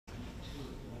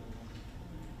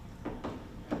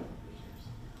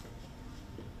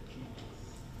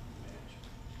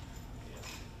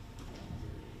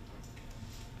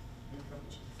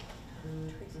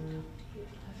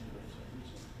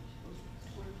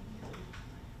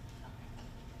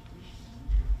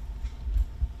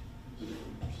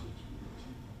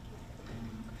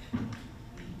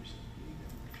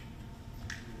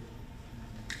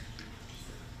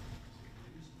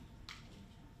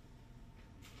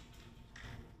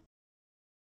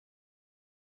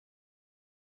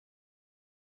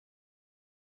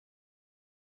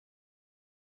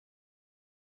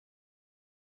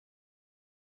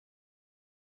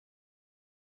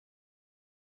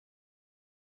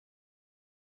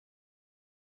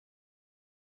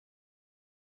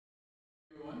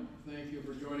Thank you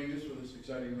for joining us for this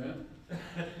exciting event.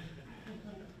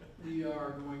 We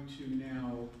are going to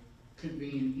now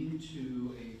convene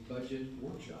into a budget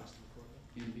workshop.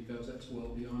 And because that's well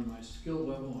beyond my skill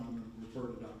level, I'm going to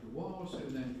refer to Dr. Wallace,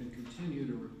 who then can continue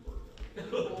to refer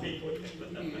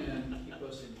and keep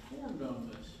us informed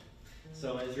on this.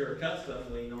 So as you're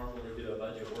accustomed, we normally do a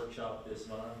budget workshop this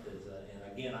month.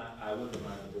 And again, I would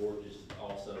remind the board just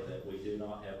also that we do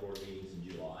not have board meetings in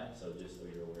July, so just so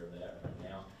you're aware of that right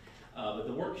now. But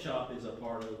the workshop is a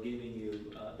part of giving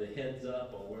you the heads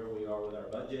up on where we are with our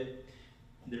budget.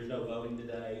 There's no voting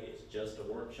today. It's just a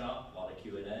workshop, a lot of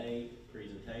Q&A,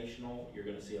 presentational. You're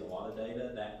going to see a lot of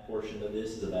data. That portion of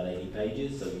this is about 80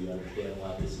 pages, so you understand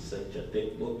why this is such a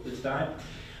thick book this time.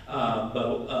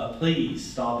 But please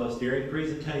stop us during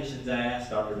presentations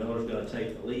asked. Dr. Miller's going to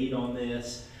take the lead on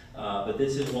this. But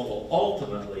this is what will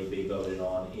ultimately be voted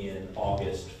on in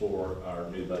August for our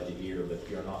new budget year. But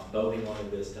you're not voting on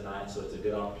this tonight, so it's a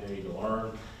good opportunity to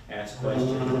learn, ask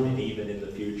questions, and even in the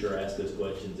future ask those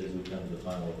questions as we come to the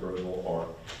final approval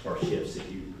or shifts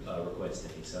if you request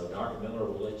any. So Dr. Miller,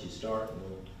 we'll let you start and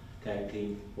we'll tag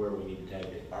team where we need to tag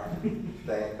it. All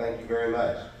right. Thank you very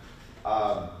much.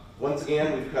 Once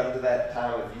again, we've come to that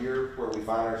time of year where we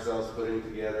find ourselves putting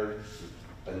together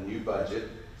a new budget.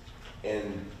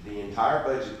 And the entire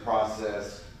budget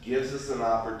process gives us an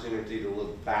opportunity to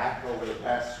look back over the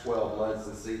past 12 months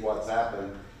and see what's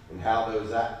happened and how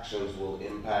those actions will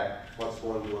impact what's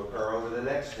going to occur over the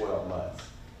next 12 months.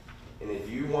 And if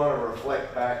you want to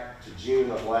reflect back to June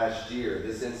of last year,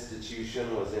 this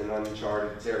institution was in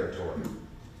uncharted territory.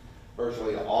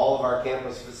 Virtually all of our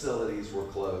campus facilities were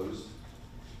closed.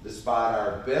 Despite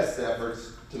our best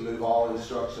efforts to move all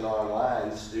instruction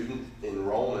online, student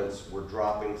enrollments were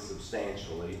dropping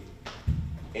substantially.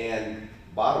 And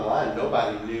bottom line,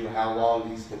 nobody knew how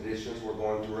long these conditions were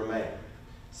going to remain.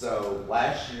 So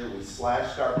last year we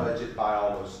slashed our budget by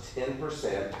almost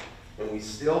 10%, and we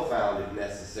still found it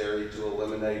necessary to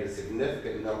eliminate a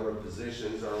significant number of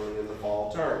positions early in the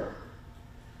fall term.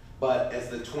 But as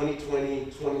the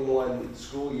 2020-21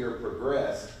 school year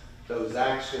progressed, those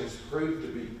actions proved to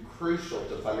be crucial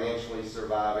to financially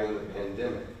surviving the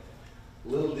pandemic.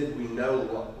 Little did we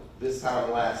know this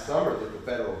time last summer that the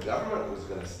federal government was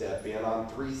going to step in on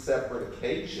 3 separate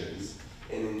occasions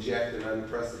and inject an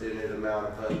unprecedented amount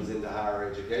of funds into higher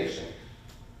education.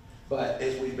 But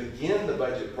as we begin the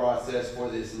budget process for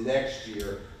this next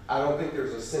year, I don't think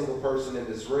there's a single person in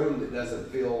this room that doesn't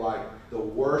feel like the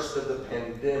worst of the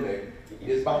pandemic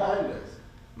is behind us.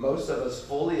 Most of us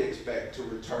fully expect to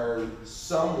return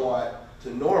somewhat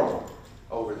to normal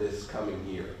over this coming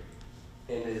year.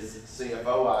 And as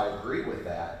CFO, I agree with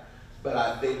that. But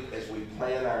I think as we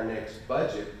plan our next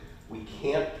budget, we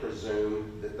can't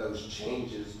presume that those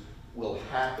changes will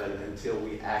happen until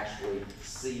we actually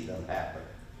see them happen.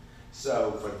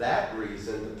 So for that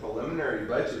reason, the preliminary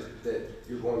budget that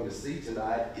you're going to see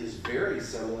tonight is very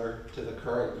similar to the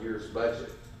current year's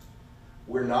budget.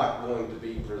 We're not going to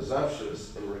be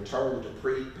presumptuous and return to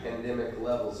pre-pandemic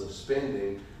levels of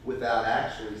spending without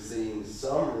actually seeing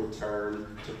some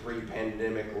return to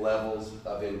pre-pandemic levels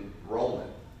of enrollment.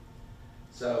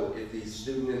 So if these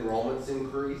student enrollments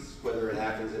increase, whether it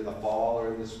happens in the fall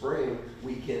or in the spring,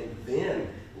 we can then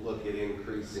look at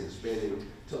increasing spending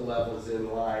to levels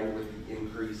in line with the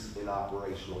increase in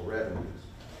operational revenues.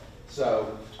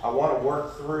 So I want to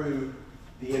work through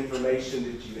the information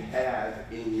that you have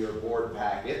in your board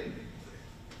packet.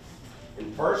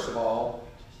 And first of all,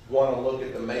 want to look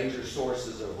at the major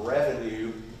sources of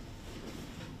revenue.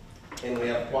 And we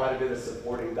have quite a bit of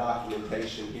supporting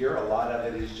documentation here. A lot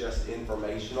of it is just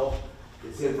informational.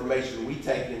 It's information we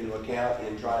take into account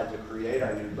in trying to create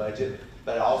our new budget,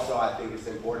 but also I think it's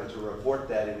important to report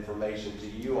that information to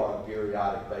you on a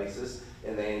periodic basis,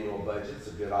 and the annual budget's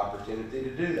a good opportunity to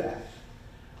do that.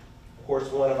 Of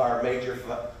course, one of our major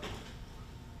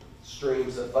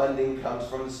streams of funding comes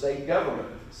from the state government,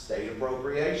 state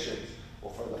appropriations.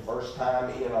 Well, for the first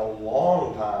time in a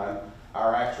long time,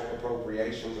 our actual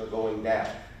appropriations are going down.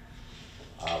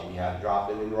 We had a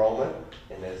drop in enrollment,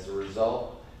 and as a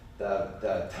result,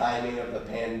 the timing of the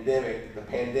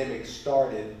pandemic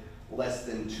started less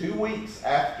than 2 weeks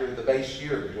after the base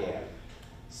year began.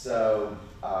 So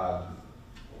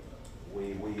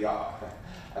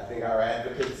I think our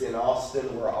advocates in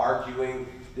Austin were arguing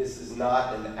this is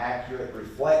not an accurate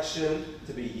reflection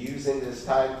to be using this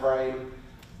time frame,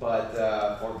 but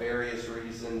for various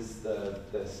reasons,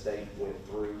 the state went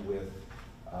through with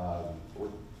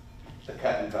the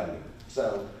cut in funding.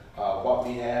 So what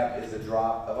we have is a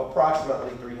drop of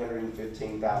approximately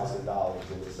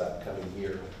 $315,000 in this upcoming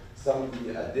year. Some of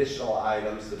the additional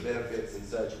items, the benefits and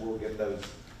such, we'll get those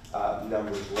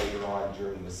numbers later on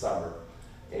during the summer.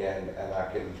 And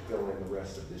I can fill in the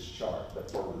rest of this chart.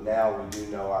 But for now, we do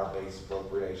know our base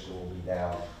appropriation will be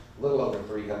down a little over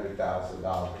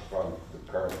 $300,000 from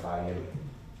the current biennium.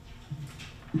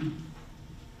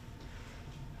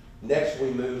 Next, we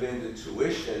move into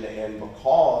tuition, and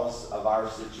because of our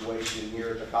situation here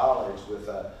at the college with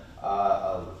a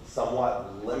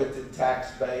somewhat limited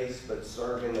tax base, but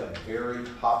serving a very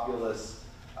populous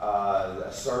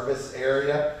service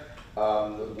area,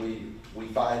 we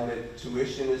find that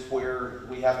tuition is where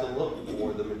we have to look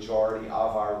for the majority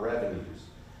of our revenues.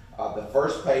 The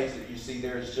first page that you see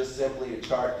there is just simply a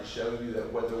chart to show you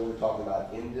that whether we're talking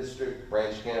about in-district,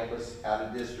 branch campus,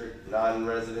 out-of-district,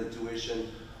 non-resident tuition,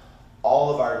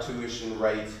 all of our tuition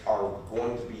rates are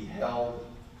going to be held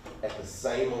at the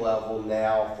same level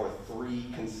now for 3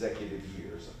 consecutive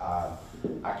years.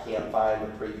 I can't find a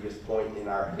previous point in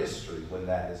our history when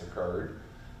that has occurred.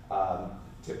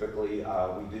 Typically,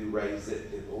 we do raise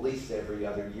it at least every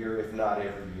other year, if not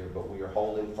every year, but we are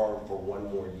holding firm for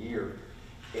 1 more year.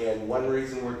 And one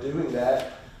reason we're doing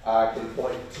that, I can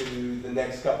point to the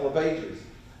next couple of pages.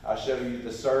 I'll show you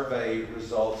the survey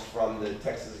results from the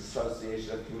Texas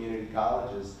Association of Community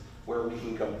Colleges, where we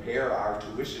can compare our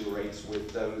tuition rates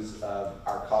with those of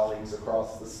our colleagues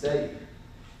across the state.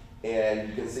 And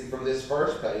you can see from this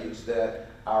first page that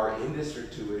our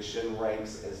in-district tuition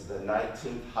ranks as the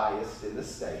 19th highest in the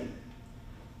state.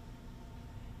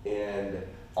 And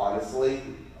honestly,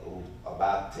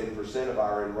 about 10% of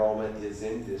our enrollment is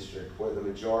in district, where the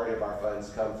majority of our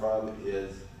funds come from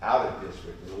is out of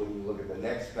district. And when you look at the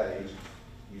next page,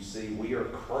 you see we are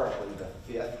currently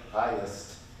the 5th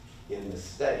highest in the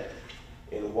state.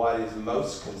 And what is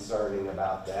most concerning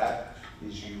about that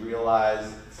is you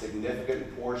realize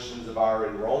significant portions of our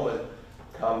enrollment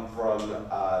come from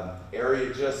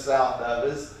area just south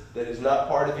of us that is not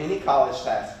part of any college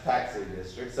taxing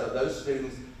district. So those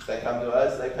students, if they come to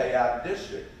us, they pay out of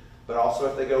district. But also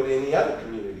if they go to any other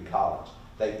community college,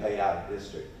 they pay out of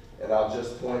district. And I'll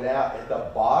just point out at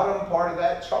the bottom part of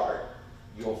that chart,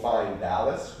 you'll find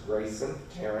Dallas, Grayson,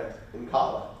 Tarrant, and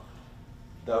Collin.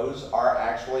 Those are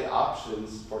actually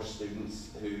options for students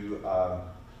who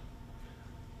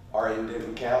are in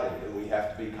Denton County, and we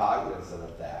have to be cognizant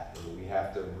of that. And we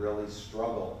have to really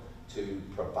struggle to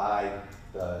provide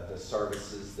the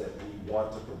services that we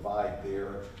want to provide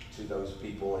there to those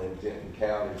people in Denton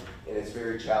County. And it's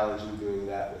very challenging doing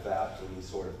that without any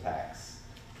sort of tax.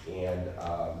 And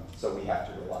so we have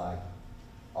to rely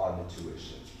on the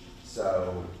tuition.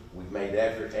 So we've made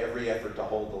every effort to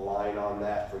hold the line on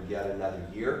that for yet another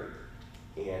year.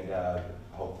 And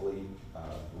hopefully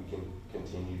we can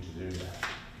continue to do that.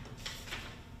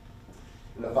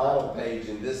 In the final page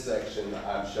in this section,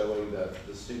 I'm showing the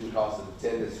student cost of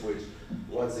attendance, which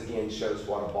once again shows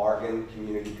what a bargain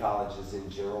community colleges in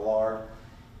general are.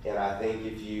 And I think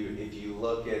if you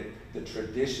look at the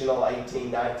traditional 18,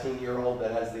 19-year-old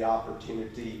that has the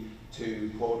opportunity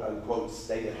to quote unquote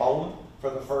stay at home for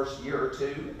the first year or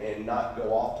two and not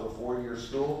go off to a 4-year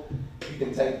school, you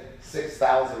can take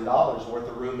 $6,000 worth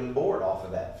of room and board off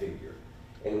of that figure.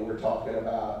 And we're talking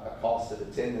about a cost of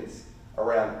attendance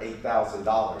around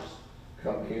 $8,000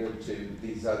 compared to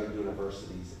these other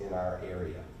universities in our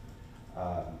area.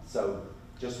 So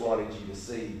just wanted you to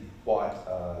see what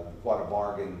a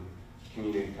bargain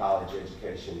community college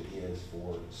education is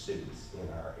for students in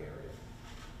our area.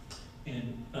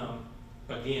 And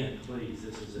again, please,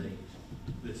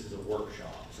 this is a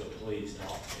workshop, so please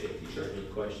talk if you have any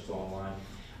questions online.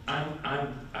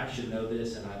 I should know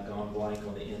this, and I've gone blank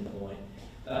on the end point.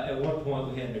 At one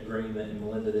point, we had an agreement, and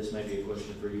Melinda, this may be a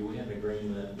question for you. We had an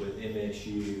agreement with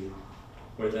MSU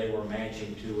where they were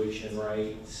matching tuition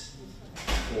rates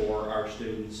for our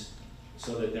students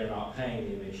so that they're not paying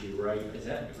the MSU rate. Is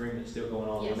that agreement still going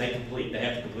on? Yes. When they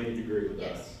have to complete a degree with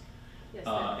Yes. us. Yes,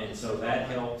 And so that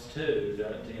helps too,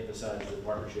 to emphasize the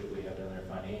partnership we have down there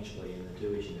financially in the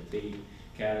tuition and fee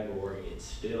category. It's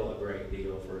still a great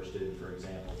deal for a student, for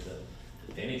example,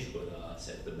 to finish with us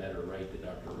at the better rate that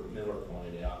Dr. Miller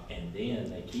pointed out, and then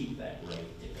they keep that rate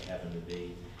if they happen to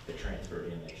be the transfer to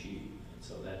MSU. And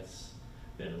so that's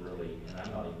been really, and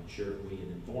I'm not even sure if we had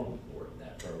informed the board of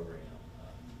that program.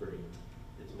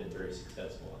 It's been very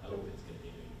successful. I hope it's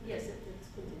continuing. Yes, it's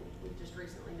continued. We just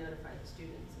recently notified the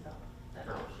students about that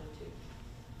option too.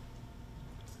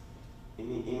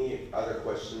 Any other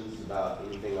questions about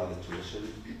anything on the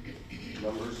tuition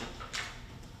numbers?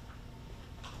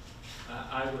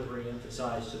 I would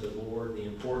reemphasize to the board the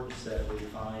importance that we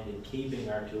find in keeping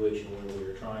our tuition where we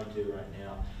are trying to right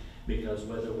now, because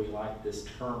whether we like this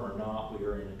term or not, we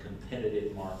are in a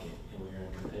competitive market, and we're in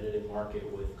a competitive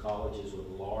market with colleges with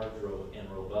large and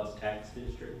robust tax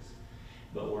districts.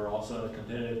 But we're also in a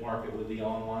competitive market with the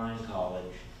online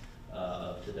college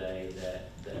of today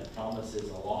that promises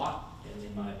a lot, and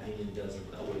in my opinion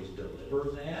doesn't always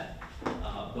deliver that.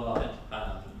 But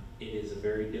it is a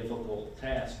very difficult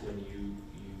task when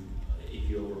if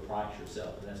you overprice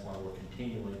yourself, and that's why we're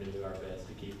continuing to do our best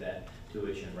to keep that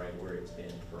tuition rate where it's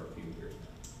been for a few years now.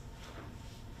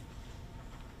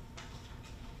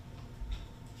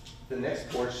 The next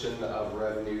portion of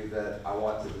revenue that I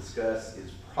want to discuss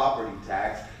is property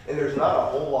tax. And there's not a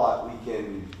whole lot we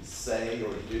can say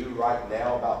or do right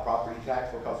now about property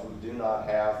tax because we do not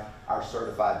have our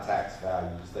certified tax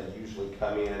values. They usually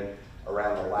come in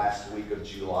around the last week of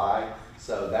July.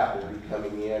 So that will be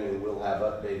coming in, and we'll have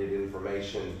updated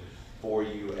information for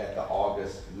you at the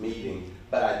August meeting.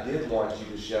 But I did want you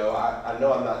to show, I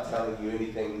know I'm not telling you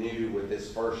anything new with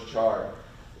this first chart,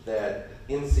 that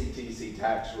NCTC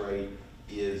tax rate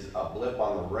is a blip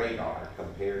on the radar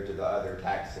compared to the other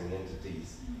taxing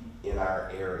entities in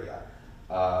our area.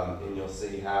 And you'll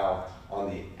see how on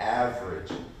the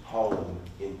average home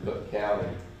in Cook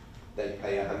County, they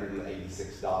pay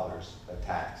 $186 a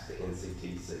tax to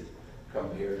NCTC,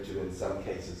 compared to, in some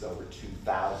cases, over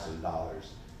 $2,000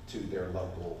 to their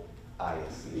local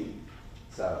ISD.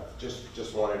 So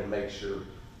just wanted to make sure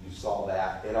you saw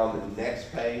that. And on the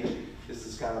next page, this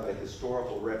is kind of a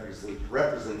historical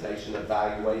representation of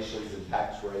valuations and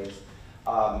tax rates.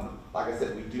 Like I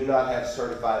said, we do not have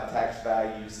certified tax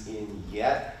values in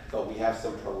yet, but we have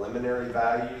some preliminary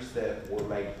values that were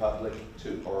made public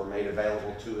or made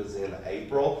available to us in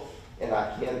April. And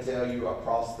I can tell you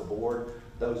across the board,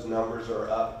 those numbers are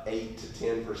up 8 to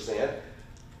 10%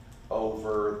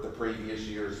 over the previous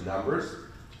year's numbers.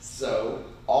 So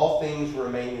all things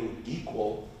remaining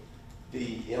equal,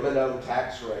 the M&O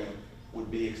tax rate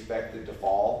would be expected to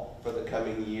fall for the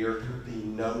coming year, the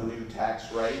no new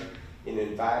tax rate. And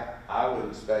in fact, I would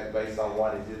expect, based on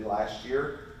what it did last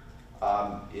year,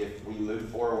 if we move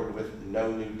forward with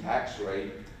no new tax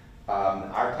rate,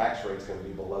 our tax rate is going to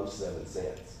be below 7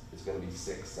 cents. It's going to be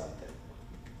 6 something.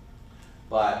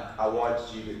 But I want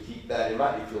you to keep that in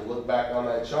mind. If you look back on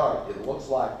that chart, it looks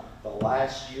like the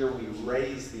last year we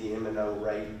raised the M&O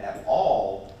rate at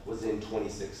all was in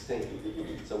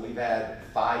 2016. So we've had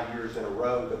 5 years in a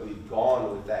row that we've gone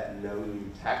with that no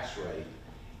new tax rate.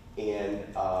 And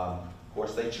of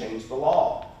course they changed the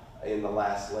law in the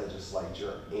last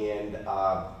legislature. And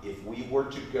if we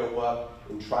were to go up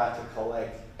and try to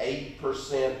collect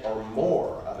 8% or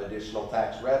more of additional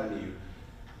tax revenue,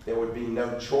 there would be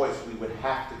no choice. We would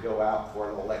have to go out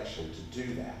for an election to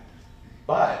do that.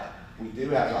 But we do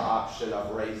have the option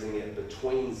of raising it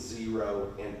between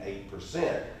 0 and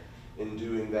 8%, and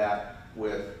doing that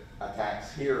with a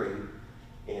tax hearing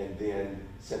and then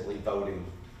simply voting,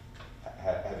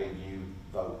 having you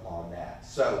vote on that.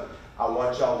 So I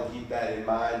want y'all to keep that in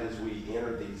mind as we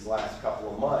enter these last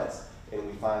couple of months and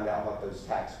we find out what those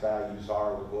tax values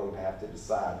are. We're going to have to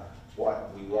decide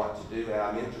what we want to do, and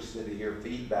I'm interested to hear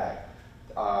feedback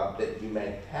that you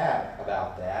may have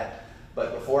about that.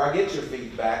 But before I get your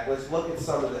feedback, let's look at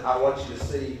some of the, I want you to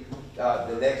see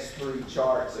the next 3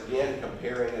 charts, again,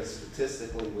 comparing us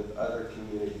statistically with other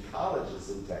community colleges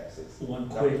in Texas. One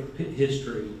quick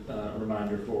history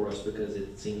reminder for us, because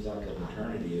it seems like an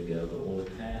eternity ago, but when we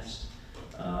passed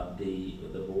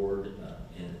the board,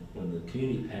 and when the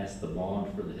community passed the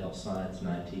bond for the health science and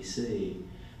ITC,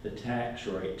 the tax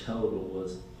rate total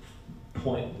was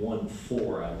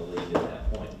 0.14, I believe, at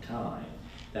that point in time.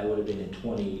 That would have been in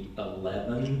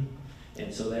 2011.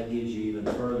 And so that gives you even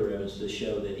further evidence to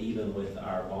show that even with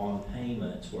our bond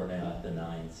payments, we're now at the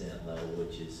 9-cent level,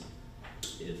 which is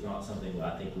not something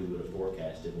I think we would have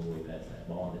forecasted when we passed that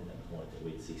bond at that point, that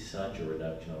we'd see such a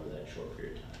reduction over that short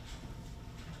period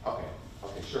of time.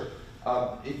 Okay, sure.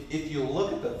 If you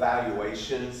look at the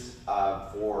valuations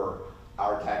for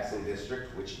our taxing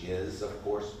district, which is, of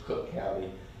course, Cook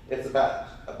County, it's about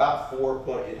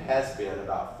it has been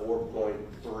about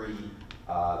 $4.3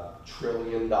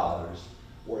 trillion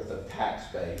worth of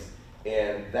tax base,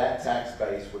 and that tax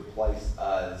base would place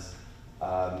us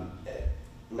at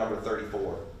number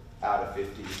 34 out of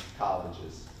 50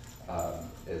 colleges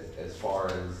as far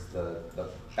as the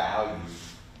value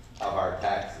of our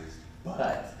taxes.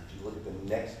 But if you look at the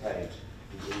next page,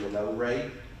 the M&O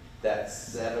rate, that's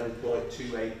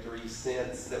 7.283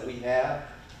 cents that we have.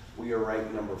 We are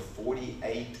ranked number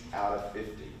 48 out of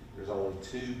 50. There's only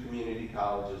 2 community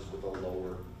colleges with a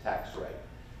lower tax rate.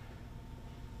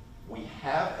 We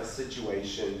have a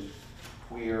situation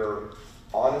where,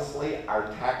 honestly, our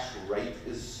tax rate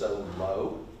is so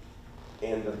low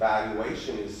and the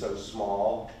valuation is so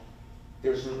small,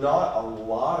 there's not a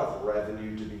lot of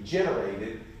revenue to be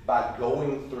generated by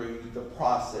going through the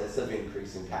process of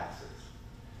increasing taxes.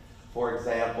 For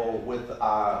example, with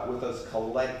us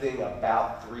collecting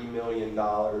about $3 million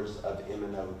of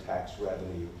M&O tax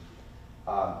revenue,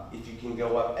 if you can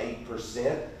go up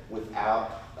 8%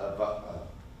 without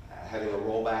having a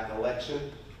rollback election,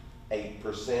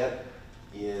 8%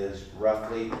 is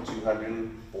roughly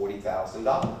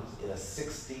 $240,000 in a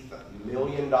 $60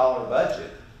 million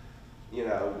budget. You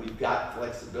know, we've got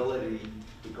flexibility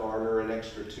to garner an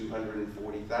extra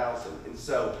 $240,000, and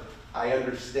so I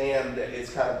understand that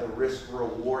it's kind of the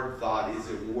risk-reward thought. Is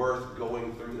it worth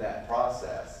going through that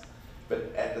process?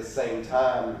 But at the same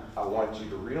time, I want you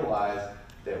to realize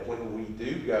that when we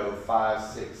do go 5,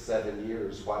 6, 7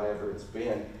 years, whatever it's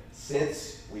been,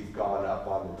 since we've gone up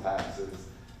on the taxes,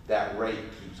 that rate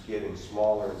keeps getting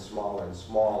smaller and smaller and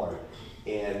smaller,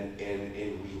 and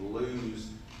we lose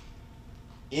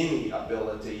any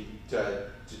ability to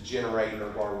generate or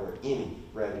garner any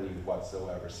revenue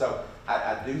whatsoever. So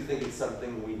I do think it's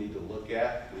something we need to look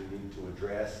at, we need to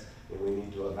address, and we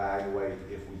need to evaluate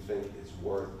if we think it's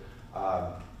worth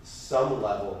some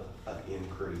level of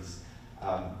increase.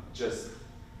 Just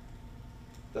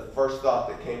the first thought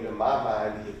that came to my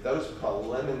mind, if those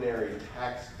preliminary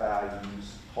tax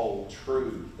values hold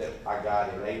true that I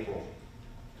got in April,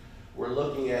 we're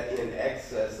looking at in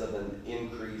excess of an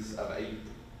increase of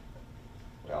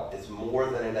it's more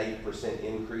than an 8%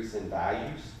 increase in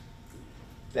values.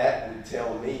 That would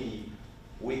tell me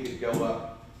we could go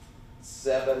up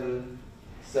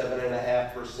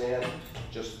 7.5%,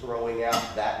 just throwing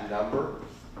out that number.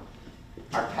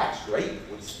 Our tax rate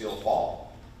would still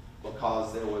fall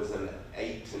because there was an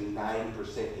 8 to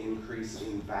 9% increase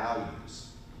in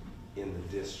values in the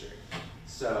district.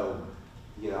 So,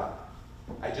 you know,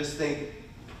 I just think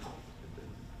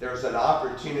there's an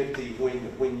opportunity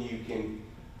when you can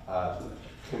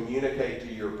communicate to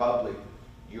your public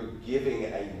you're giving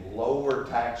a lower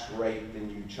tax rate than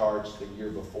you charged the year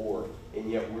before,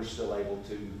 and yet we're still able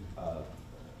to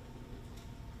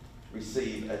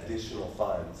receive additional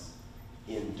funds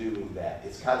in doing that.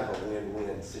 It's kind of a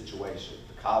win-win situation.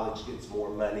 The college gets more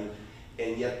money,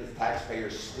 and yet the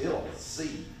taxpayers still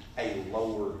see a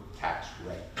lower tax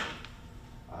rate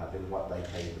than what they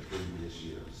paid the previous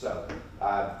year. So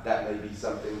that may be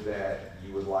something that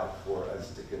you would like for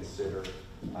us to consider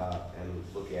and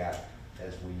look at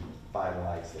as we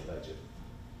finalize the budget.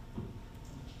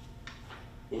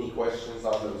 Any questions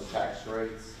on those tax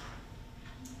rates?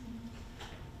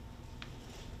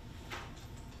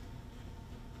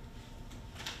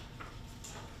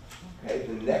 Okay,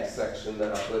 the next section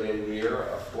that I put in here,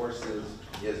 of course,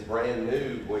 is brand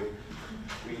new.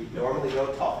 We normally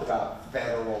don't talk about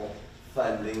federal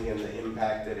funding and the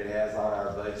impact that it has on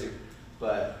our budget,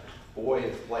 but boy,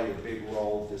 it's played a big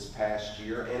role this past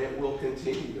year, and it will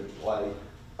continue to play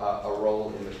a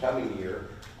role in the coming year.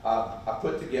 I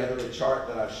put together a chart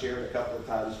that I've shared a couple of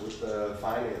times with the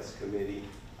Finance Committee,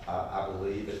 I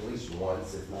believe, at least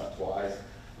once, if not twice.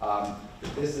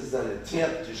 This is an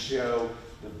attempt to show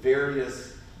the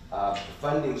various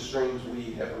funding streams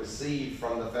we have received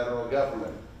from the federal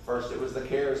government. First, it was the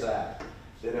CARES Act,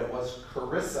 then it was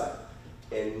CARISA,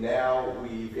 and now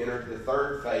we've entered the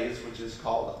third phase, which is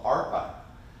called ARPA.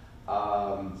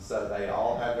 So they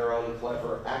all have their own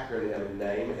clever acronym and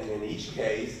name, and in each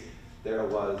case, there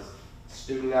was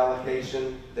student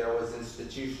allocation, there was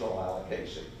institutional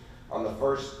allocation. On the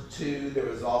first two, there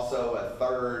was also a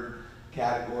third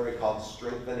category called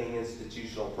strengthening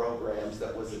institutional programs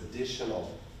that was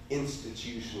additional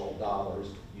institutional dollars.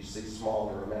 You see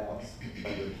smaller amounts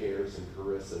under CARES and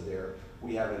CARISA there.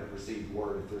 We haven't received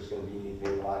word if there's going to be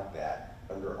anything like that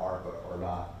under ARPA or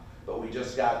not. But we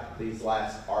just got these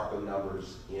last ARPA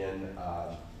numbers in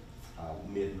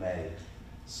mid-May.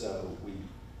 So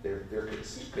there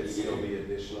could still be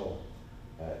additional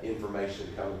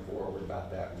information coming forward about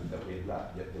that we have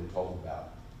not yet been told about.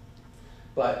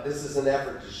 But this is an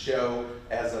effort to show,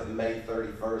 as of May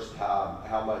 31st,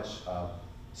 how much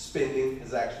spending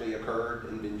has actually occurred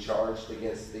and been charged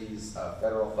against these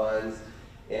federal funds.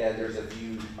 And there's a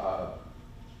few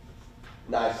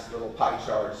nice little pie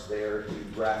charts there to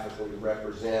graphically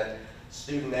represent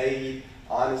student aid.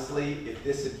 Honestly, if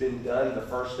this had been done the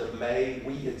 1st of May,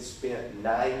 we had spent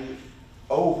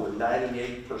over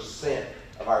 98%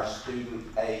 of our student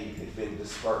aid had been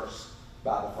dispersed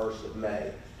by the 1st of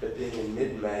May. But then in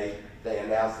mid-May, they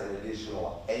announced an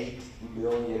additional $8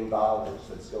 million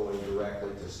that's going directly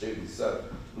to students. So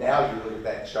now you look at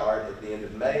that chart at the end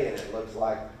of May, and it looks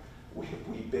like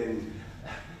we've been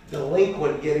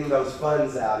delinquent getting those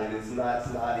funds out. It is not,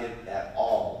 it's not it at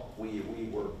all. We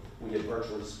had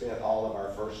virtually spent all of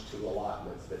our first 2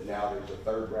 allotments, but now there's a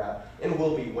 3rd round, and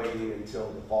we'll be waiting until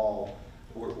the fall.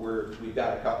 We've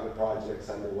got a couple of projects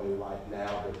underway right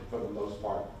now, but for the most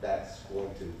part, that's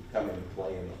going to come into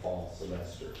play in the fall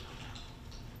semester.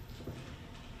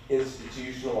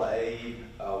 Institutional aid,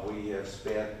 we have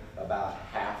spent about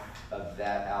half of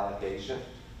that allocation,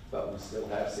 but we still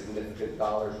have significant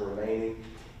dollars remaining.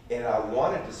 And I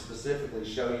wanted to specifically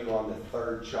show you on the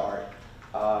 3rd chart,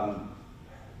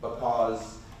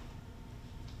 because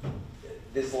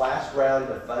this last round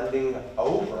of funding,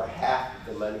 over half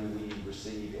of the money we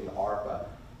receive in ARPA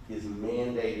is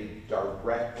mandated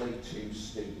directly to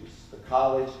students. The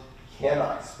college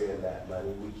cannot spend that money.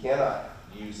 We cannot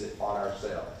use it on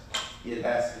ourselves. It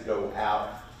has to go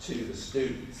out to the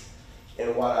students.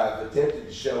 And what I've attempted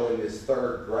to show in this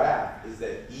 3rd graph is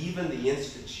that even the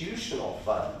institutional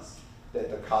funds that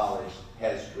the college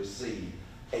has received,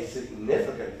 a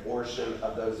significant portion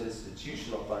of those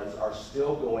institutional funds are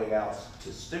still going out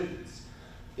to students.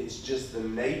 It's just the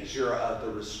nature of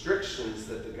the restrictions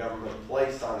that the government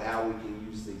placed on how we can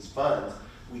use these funds.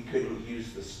 We couldn't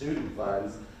use the student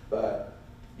funds, but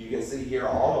you can see here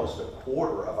almost a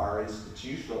quarter of our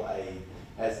institutional aid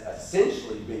has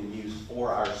essentially been used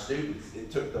for our students. It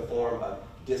took the form of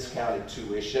discounted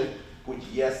tuition, which,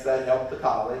 yes, that helped the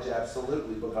college,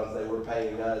 absolutely, because they were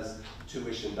paying us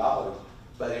tuition dollars,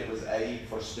 but it was aid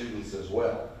for students as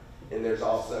well. And there's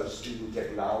also student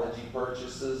technology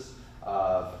purchases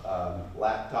of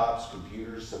laptops,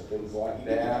 computers, some things like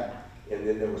that. And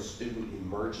then there was student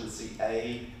emergency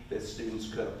aid that students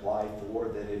could apply for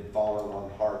that had fallen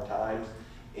on hard times.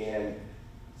 And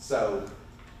so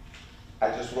I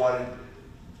just wanted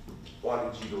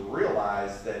you to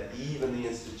realize that even the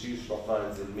institutional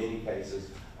funds in many cases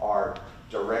are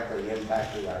directly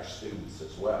impacting our students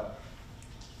as well.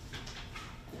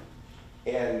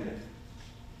 And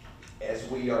as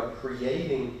we are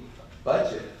creating a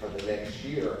budget for the next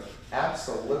year,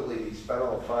 absolutely these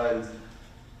federal funds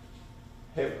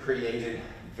have created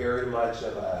very much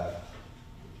of a,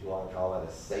 if you want to call it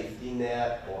a safety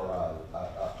net or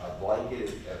a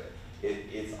blanket.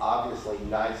 It's obviously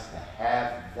nice to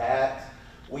have that.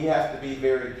 We have to be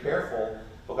very careful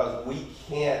because we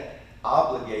can't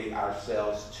obligate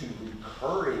ourselves to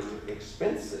recurring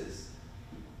expenses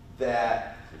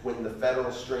that when the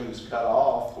federal streams cut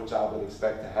off, which I would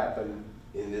expect to happen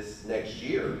in this next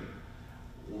year,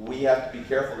 we have to be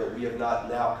careful that we have not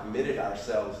now committed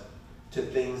ourselves to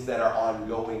things that are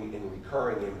ongoing and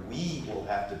recurring, and we will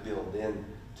have to build in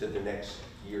to the next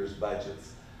year's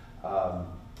budgets.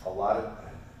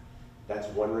 That's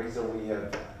one reason we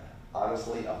have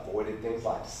honestly avoided things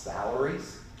like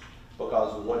salaries,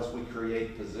 because once we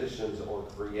create positions or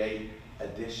create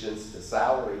additions to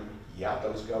salary, yeah,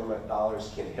 those government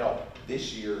dollars can help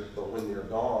this year, but when they're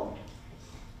gone,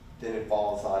 then it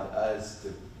falls on us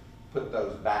to put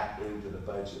those back into the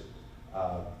budget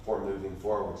for moving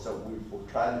forward. So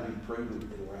we're trying to be prudent,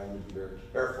 and we're having to be very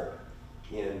careful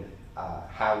in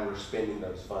how we're spending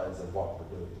those funds and what we're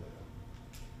doing with them.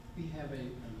 We have a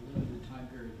limited time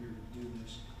period here to do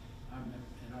this. And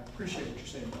I appreciate what you're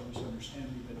saying, don't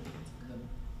misunderstand me, but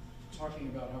talking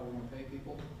about how we're going to pay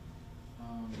people,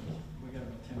 we got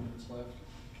about 10 minutes left.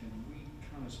 Can we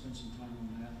kind of spend some time on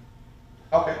that?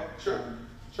 Okay, sure.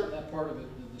 Sure. That part of it,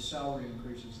 the salary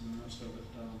increases and the rest of it,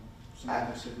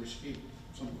 somebody said receive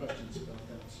some questions about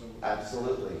that. So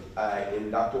absolutely.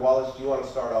 And Dr. Wallace, do you want to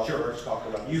start off Sure. first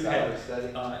talking about the salary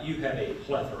study? You have a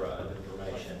plethora of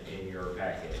information in your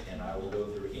packet, and I will go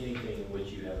through anything in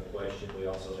which you have a question. We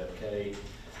also have Kay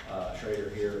Schrader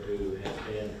here, who has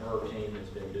been, her team has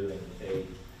been doing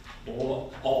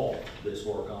all this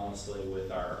work, honestly,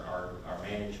 with our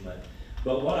management.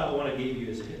 But what I want to give you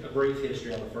is a brief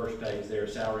history on the first page there,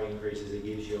 salary increases. It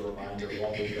gives you a reminder of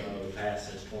what we've done over the past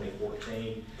since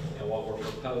 2014 and what we're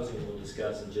proposing we'll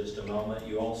discuss in just a moment.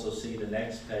 You also see the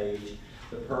next page,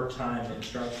 the per-time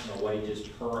instructional wages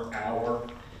per hour.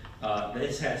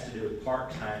 This has to do with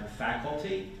part-time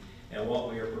faculty, and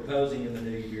what we are proposing in the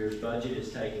new year's budget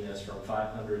is taking us from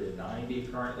 590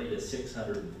 currently to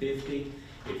 650.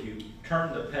 If you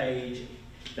turn the page,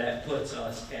 that puts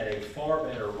us at a far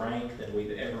better rank than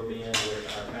we've ever been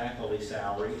with our faculty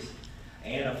salaries,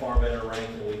 and a far better rank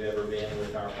than we've ever been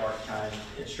with our part-time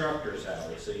instructor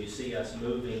salaries. So you see us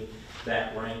moving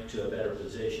that rank to a better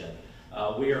position.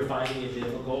 We are finding it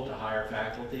difficult to hire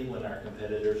faculty when our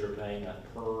competitors are paying a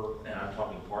per, and I'm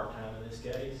talking part-time in this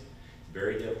case,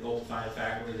 Very difficult to find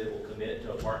faculty that will commit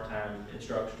to a part-time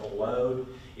instructional load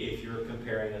if you're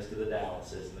comparing us to the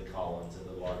Dallases and the Collins and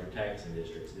the larger taxing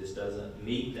districts. This doesn't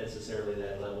meet necessarily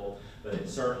that level, but it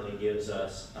certainly gives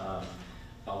us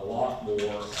a lot more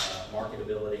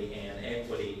marketability and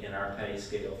equity in our pay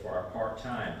scale for our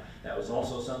part-time. That was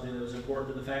also something that was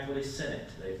important to the Faculty Senate.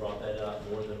 They brought that up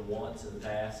more than once in the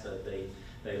past, that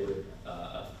they would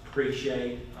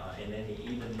appreciate, and then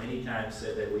even many times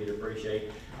said that we'd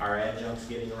appreciate our adjuncts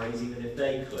getting a raise even if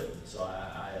they couldn't. So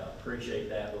I appreciate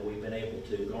that, but we've been able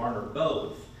to garner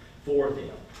both for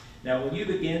them. Now, when you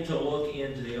begin to look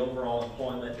into the overall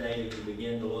employment data, you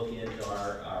begin to look into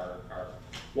our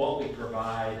what we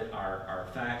provide our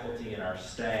faculty and our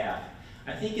staff,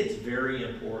 I think it's very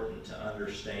important to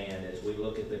understand as we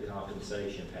look at the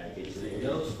compensation package that it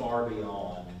goes far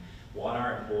beyond what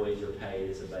our employees are paid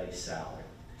as a base salary.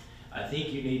 I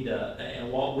think you need to,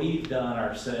 and what we've done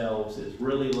ourselves is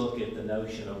really look at the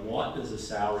notion of what does a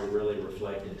salary really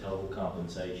reflect in total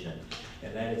compensation.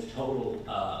 And that is total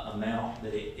amount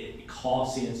that it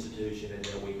costs the institution and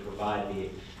that we provide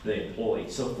the employee.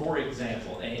 So for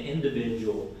example, an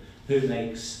individual who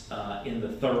makes in the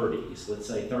 30s, let's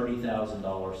say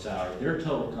 $30,000 salary, their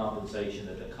total compensation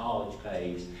that the college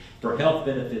pays for health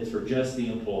benefits for just the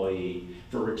employee,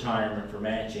 for retirement, for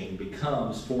matching,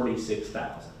 becomes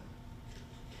 $46,000.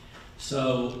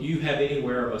 So you have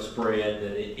anywhere of a spread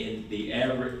that in the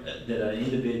average, that an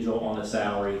individual on a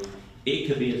salary, it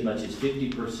could be as much as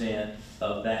 50%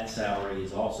 of that salary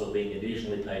is also being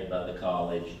additionally paid by the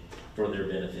college for their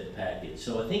benefit package.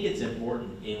 So I think it's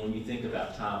important when you think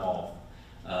about time off,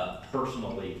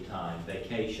 personal leave time,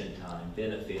 vacation time,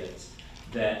 benefits,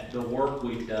 that the work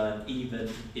we've done even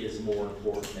is more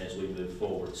important as we move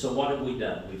forward. So what have we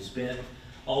done? We've spent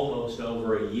almost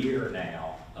over a year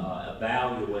now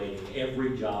evaluating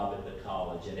every job at the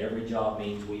college, and every job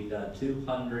means we've done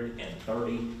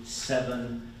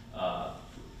 237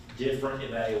 different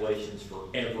evaluations for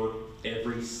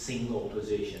every single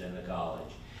position in the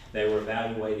college. They were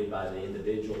evaluated by the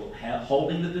individual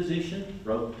holding the position,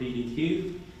 wrote the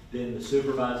PDQ, then the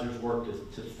supervisors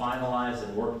worked to finalize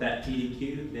and work that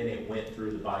PDQ, then it went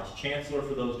through the vice chancellor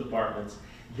for those departments,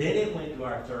 then it went to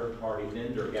our third-party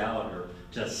vendor, Gallagher,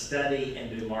 to study and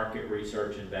do market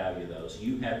research and value those.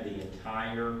 You have the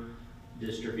entire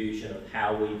distribution of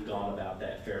how we've gone about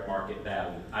that fair market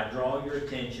value. I draw your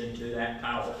attention to that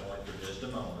PowerPoint for just a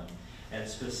moment, and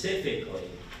specifically,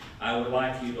 I would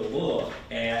like you to look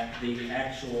at the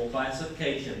actual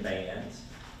classification bands.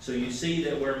 So you see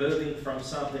that we're moving from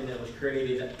something that was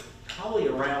created probably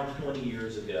around 20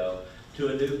 years ago to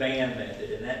a new band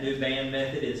method, and that new band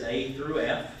method is A through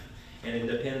F, and it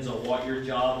depends on what your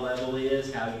job level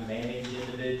is, how you manage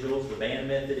individuals. The band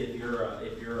method, if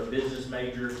you're a business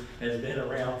major, has been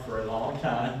around for a long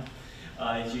time.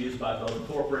 It's used by both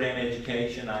corporate and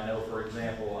education. I know, for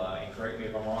example, and correct me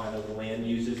if I'm wrong, I know Glenn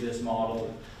uses this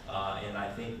model, and I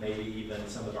think maybe even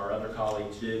some of our other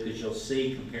colleagues do, because you'll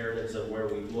see comparatives of where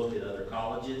we've looked at other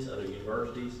colleges, other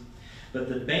universities. But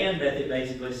the band method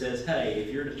basically says, hey, if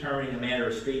you're determining a matter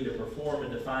of speed to perform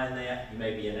and define that, you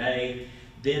may be an A.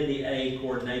 Then the A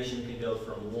coordination can go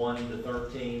from 1 to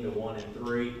 13 to 1 and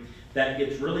 3. That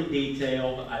gets really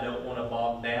detailed. I don't want to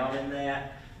bog down in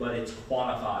that, but it's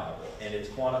quantifiable, and it's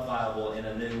quantifiable in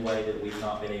a new way that we've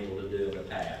not been able to do in the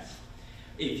past.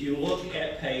 If you look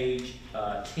at page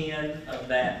 10 of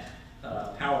that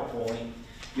PowerPoint,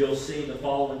 you'll see the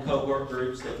following cohort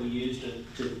groups that we use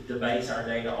to base our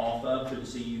data off of through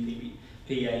the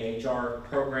CUPAHR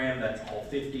program. That's all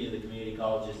 50 of the community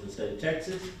colleges in the state of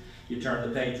Texas. You turn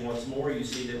the page once more, you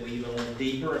see that we even went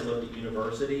deeper and looked at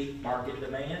university market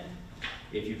demand.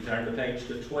 If you turn the page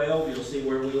to 12, you'll see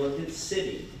where we looked at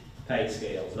city pay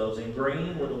scales. Those in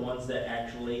green were the ones that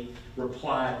actually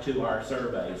replied to our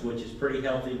surveys, which is pretty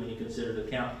healthy when you consider the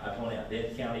count. I point out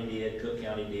Denton County did, Cook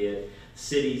County did,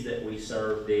 cities that we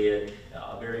serve did,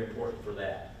 very important for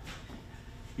that.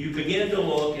 You begin to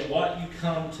look, and what you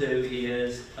come to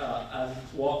is,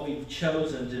 what we've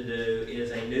chosen to do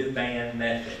is a new band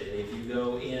method. And if you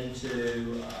go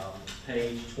into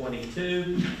page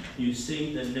 22, you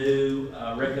see the new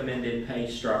recommended pay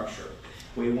structure.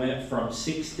 We went from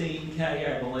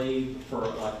 16K, I believe, for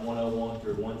like 101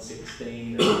 through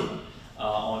 116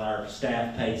 on our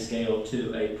staff pay scale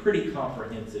to a pretty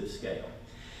comprehensive scale.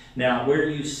 Now, where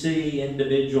you see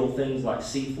individual things like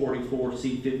C44,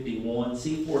 C51,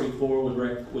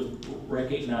 C44 would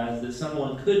recognize that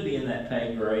someone could be in that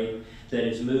pay grade that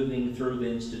is moving through the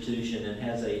institution and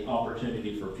has an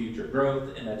opportunity for future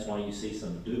growth, and that's why you see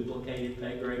some duplicated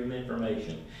pay grade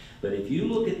information. But if you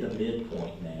look at the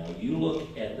midpoint now, you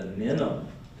look at the minimum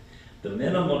The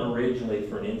minimum originally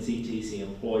for an NCTC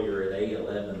employer at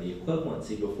A11, the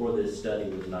equivalency before this study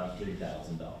was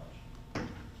 $19,000.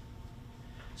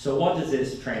 So what does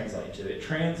this translate to? It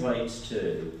translates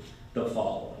to the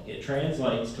following. It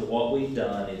translates to what we've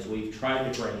done is we've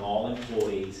tried to bring all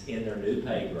employees in their new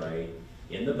pay grade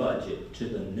in the budget to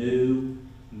the new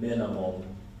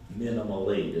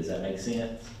minimally. Does that make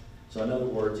sense? So in other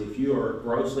words, if you are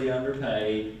grossly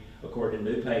underpaid, according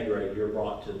to new pay grade, you're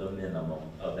brought to the minimum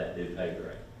of that new pay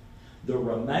grade. The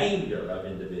remainder of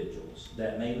individuals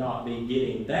that may not be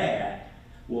getting that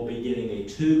will be getting a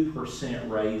 2%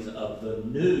 raise of the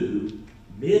new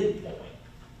midpoint.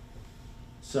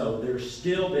 So they're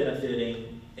still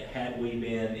benefiting. Had we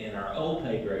been in our old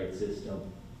pay grade system,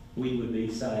 we would be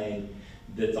saying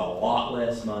that's a lot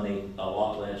less money, a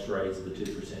lot less raise of the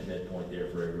 2% midpoint there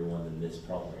for everyone in this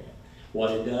program.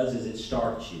 What it does is it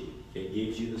starts you. It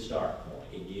gives you the start point.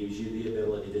 It gives you the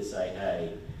ability to say,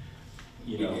 hey,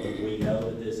 you know, we know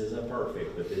that this isn't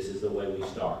perfect, but this is the way we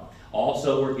start.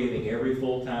 Also, we're giving every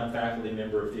full-time faculty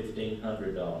member a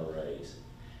 $1,500 raise.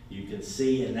 You can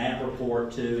see in that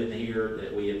report too, in here,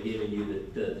 that we have given you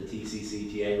the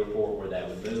TCCTA report where that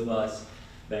would move us.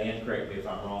 Van, correct me if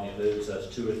I'm wrong, it moves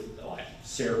us to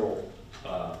several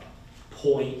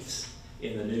points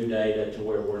in the new data to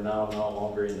where we're no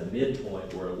longer in the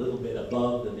midpoint. We're a little bit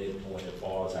above the midpoint as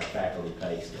far as our faculty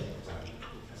pay scales.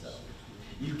 So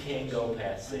you can't go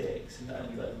past 6,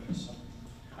 but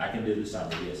I can do the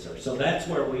summary, yes, sir. So that's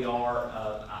where we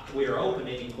are. We are open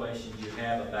to any questions you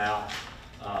have about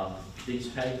these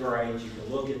pay grades. You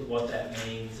can look at what that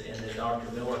means, and then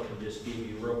Dr. Miller can just give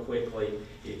you real quickly,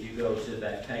 if you go to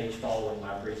that page following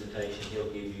my presentation, he'll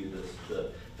give you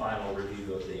the final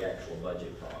review of the actual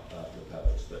budget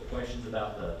proposed. But questions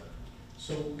about the...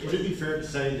 So would it be fair to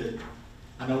say that,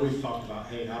 I know we've talked about,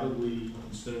 hey, how do we,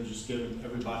 instead of just giving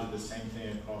everybody the same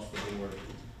thing across the board,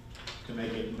 to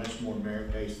make it much more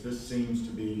merit-based, this seems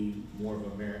to be more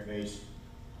of a merit-based.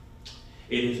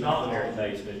 It is not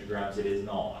merit-based, Mr. Grimes, it is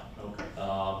not. Okay.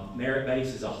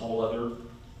 Merit-based is a whole other,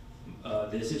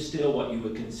 this is still what you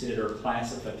would consider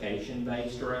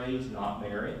classification-based raise, not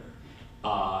merit.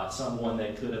 Someone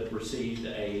that could have received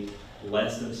a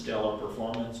less than stellar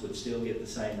performance would still get the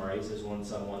same raise as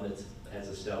someone that has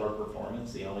a stellar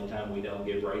performance. The only time we don't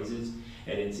give raises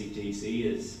at NCTC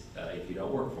is if you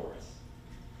don't work for us.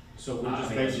 So we're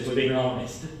just just being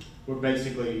honest. We're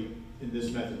basically, in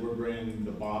this method, we're bringing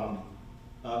the bottom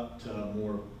up to a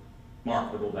more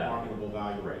Marketable value. marketable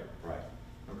value. Right. Right.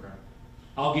 Okay.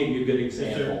 I'll give you a good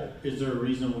example. Is there a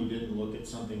reason we didn't look at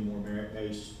something more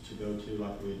merit-based to go to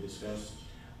like we had discussed?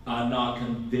 I'm not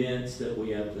convinced that we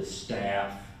have the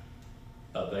staff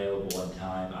available in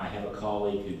time. I have a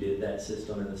colleague who did that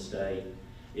system in the state.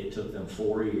 It took them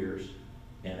 4 years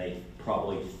and a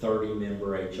probably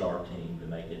 30-member HR team to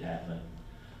make it happen.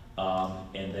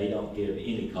 And they don't give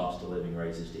any cost of living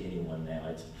raises to anyone now.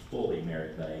 It's fully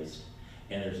merit-based.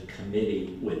 And there's a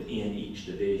committee within each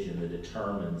division that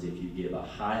determines if you give a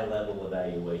high-level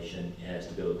evaluation, it has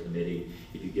to go to committee.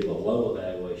 If you give a low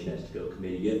evaluation, it has to go to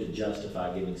committee. You have to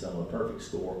justify giving someone a perfect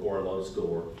score or a low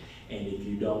score. And if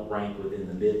you don't rank within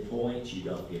the midpoints, you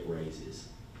don't get raises.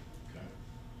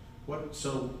 Okay.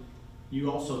 So you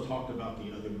also talked about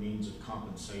the other means of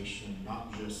compensation,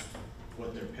 not just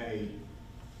what they're paid.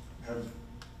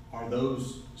 Are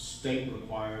those state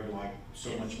required, like so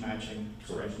much matching?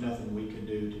 So there's nothing we can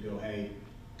do to go, hey,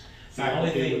 The only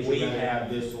thing we have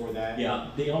this or that? Yeah,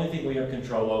 the only thing we have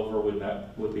control over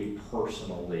would be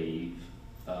personal leave.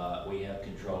 We have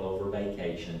control over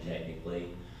vacation technically.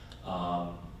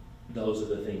 Those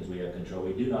are the things we have control.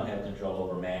 We do not have control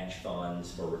over match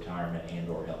funds for retirement and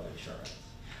or health insurance.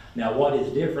 Now, what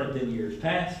is different than years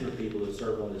past for people who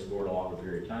serve on this board a longer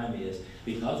period of time is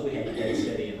because we have had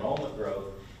steady enrollment growth,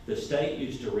 the state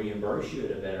used to reimburse you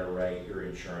at a better rate your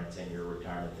insurance and your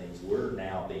retirement things. We're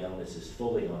now, the onus is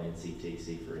fully on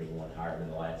NCTC for anyone hired in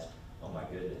the last, oh my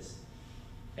goodness,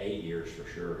 8 years for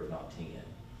sure, if not 10.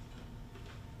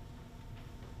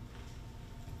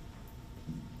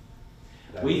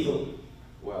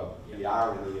 Well, the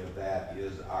irony of that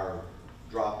is our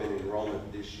drop in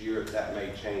enrollment this year, that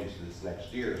may change this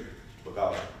next year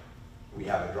because we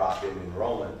have a drop in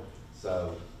enrollment,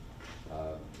 so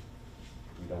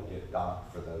we don't get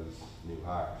docked for those new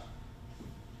hires.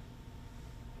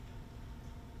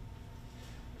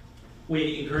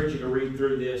 We encourage you to read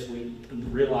through this,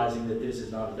 realizing that this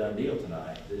is not a done deal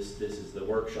tonight. This is the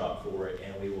workshop for it,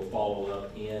 and we will follow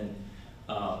up in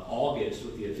August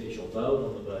with the official vote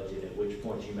on the budget, at which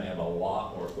point you may have a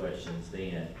lot more questions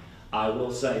then. I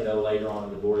will say, though, later on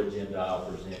in the board agenda, I'll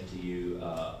present to you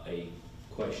a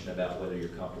question about whether you're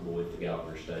comfortable with the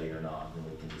Gallagher study or not, then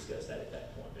we can discuss that at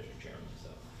that point, Mr. Chairman. So,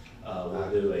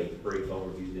 we'll do a brief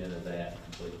overview then of that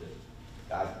completely.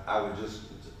 I would just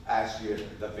ask you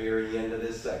at the very end of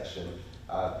this section,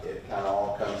 it kind of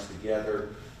all comes together.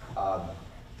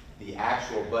 The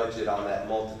actual budget on that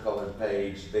multicolored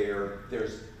page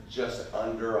there's just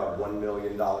under a $1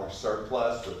 million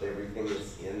surplus with everything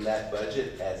that's in that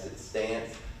budget as it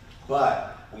stands.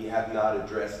 But we have not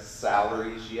addressed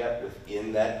salaries yet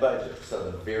within that budget. So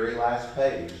the very last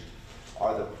page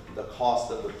are the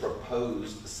cost of the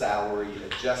proposed salary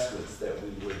adjustments that we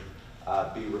would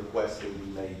be requesting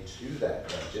be made to that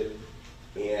budget.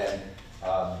 And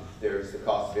there's the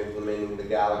cost of implementing the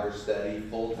Gallagher study,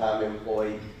 full-time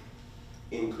employee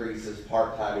increases,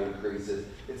 part-time increases.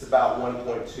 It's about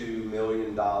 $1.2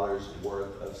 million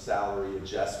worth of salary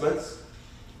adjustments.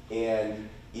 And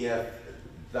if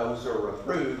those are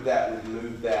approved, that would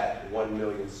move that 1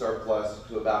 million surplus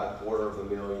to about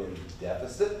 $250,000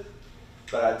 deficit.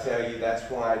 But I tell you, that's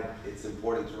why it's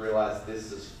important to realize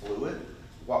this is fluid.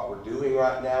 What we're doing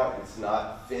right now, it's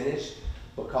not finished,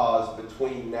 because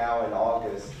between now and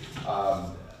August,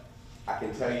 I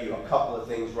can tell you a couple of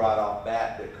things right off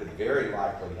bat that could very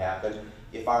likely happen.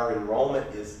 If our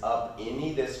enrollment is up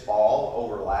any this fall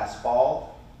over last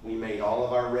fall, we made all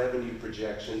of our revenue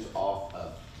projections off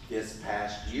of this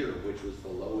past year, which was the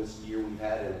lowest year we've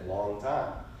had in a long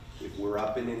time. If we're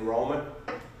up in enrollment,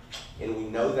 and we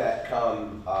know that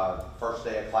come first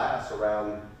day of class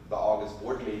around the August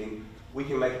board meeting, we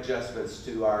can make adjustments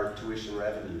to our tuition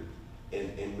revenue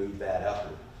and move that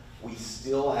upward. We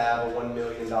still have a $1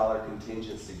 million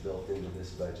contingency built into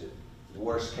this budget.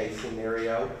 Worst case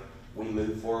scenario, we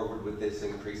move forward with this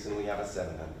increase and we have a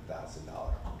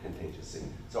 $700,000 contingency.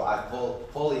 So I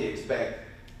fully expect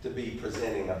to be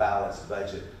presenting a balanced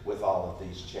budget with all of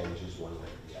these changes one way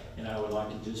or the other. And I would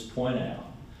like to just point out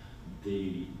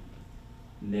the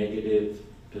negative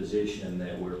position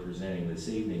that we're presenting this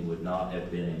evening would not have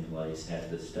been in place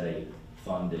had the state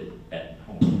funded at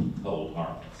home, hold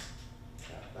harmless.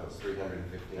 That was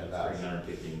 $315,000.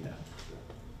 $315,000.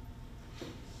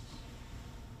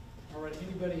 All right,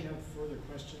 anybody have further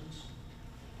questions?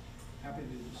 Happy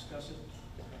to discuss it.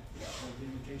 That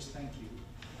being the case, thank you.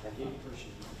 Thank you.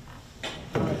 Appreciate it.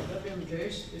 All right, that being the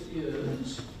case, it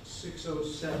is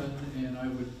 6:07, and I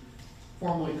would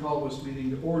formally call this meeting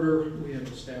to order. We have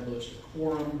established a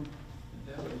quorum, and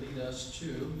that would lead us to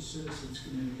citizens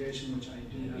communication, which I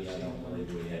do not see. I don't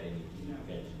believe we had any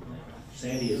communication. Okay.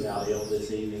 Sandy is out ill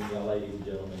this evening, ladies and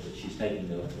gentlemen, but she's taking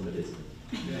the medicine.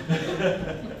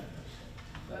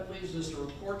 That leads us to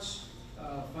reports.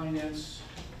 Finance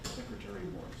Secretary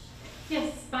Morris.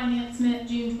 Yes, Finance met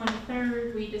June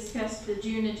 23rd. We discussed the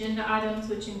June agenda items,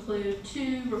 which include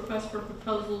 2 requests for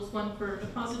proposals, one for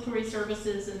depository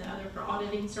services and the other for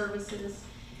auditing services.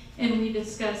 And we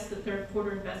discussed the third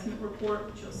quarter investment report,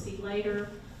 which you'll see later.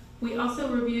 We also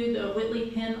reviewed the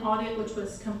Whitley Penn audit, which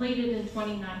was completed in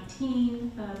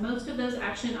 2019. Most of those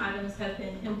action items have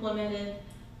been implemented.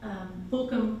 Full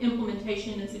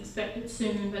implementation is expected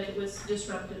soon, but it was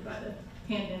disrupted by the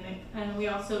pandemic. And we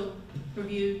also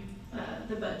reviewed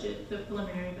the budget, the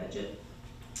preliminary budget.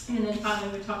 And then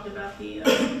finally, we talked about the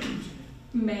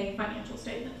May financial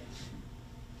statement.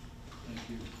 Thank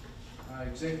you.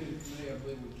 Executive Committee, I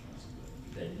believe we canceled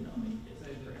it. They did not meet.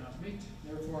 They did not meet.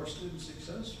 Therefore, student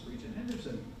success, Regent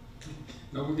Henderson.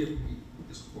 No, we didn't meet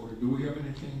this quarter. Do we have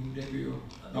anything, Debbie?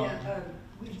 Yeah,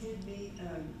 we did meet,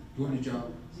 Doing the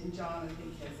job? John, I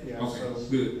think, has it. Yeah, Okay, so,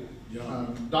 good.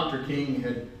 Dr. King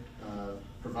had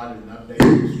provided an update.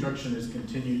 Instruction has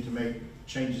continued to make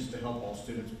changes to help all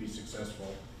students be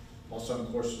successful. While some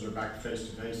courses are back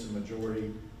face-to-face, the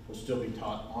majority will still be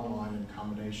taught online in a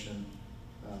combination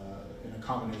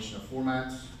of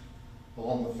formats.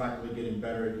 Along with faculty getting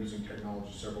better at using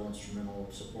technology, several instrumental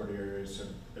support areas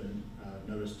have been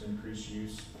noticed increased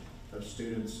use of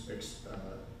students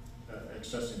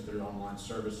accessing through online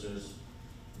services.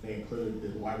 They include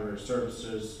the library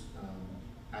services,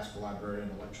 Ask a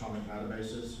Librarian, electronic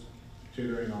databases.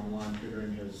 Online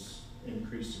tutoring has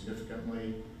increased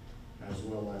significantly, as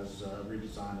well as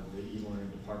redesign of the e-learning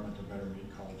department to better meet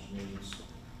college needs.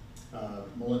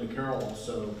 Melinda Carroll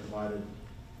also provided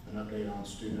an update on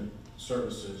student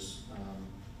services,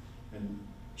 and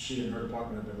she and her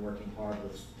department have been working hard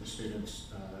with the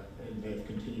students, and they have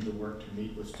continued to work to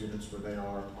meet with students where they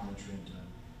are upon entry into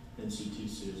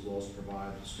NCTC, as well as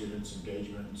provide students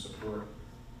engagement and support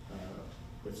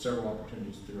with several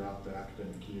opportunities throughout the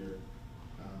academic year.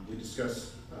 We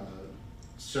discussed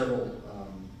several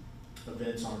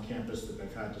events on campus that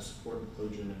they've had to support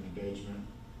inclusion and engagement.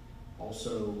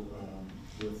 Also,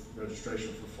 with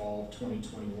registration for fall of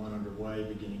 2021 underway,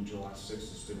 beginning July 6th, the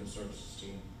Student Services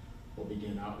team will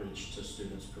begin outreach to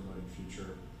students promoting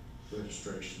future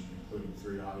registration, including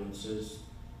 3 audiences.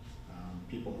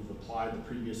 People who've applied the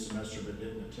previous semester but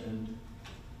didn't attend.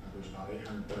 There's about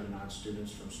 839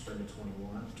 students from spring of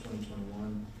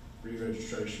 2021.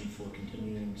 Re-registration for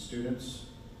continuing students,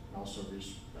 and also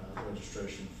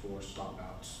registration for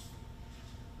stop-outs.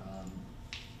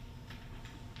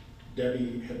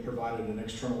 Debbie had provided an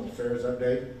external affairs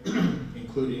update,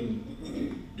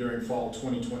 including during fall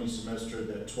 2020 semester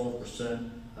that 12%,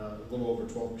 a little over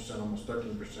 12%, almost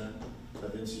 13%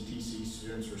 of NCTC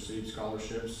students received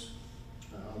scholarships.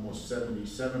 Almost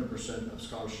 77% of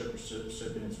scholarship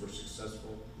recipients were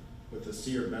successful with a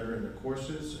C or better in their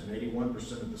courses, and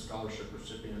 81% of the scholarship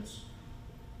recipients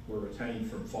were retained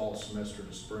from fall semester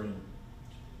to spring.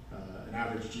 An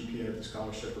average GPA of the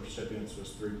scholarship recipients was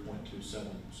 3.27,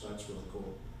 so that's really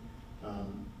cool.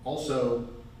 Also,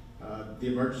 the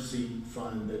emergency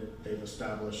fund that they've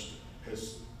established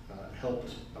has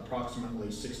helped approximately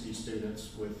 60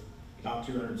 students with about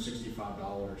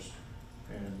 $265,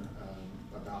 and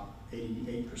about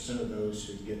 88% of those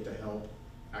who get the help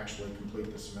actually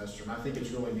complete the semester. And I think it's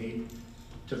really neat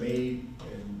to me,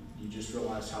 and you just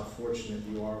realize how fortunate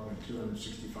you are when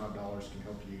 $265 can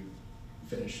help you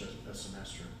finish a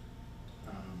semester.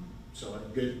 So a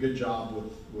good job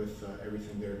with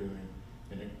everything they're doing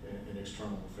in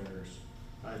external affairs.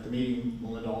 At the meeting,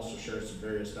 Melinda also shared some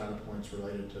various data points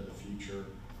related to the future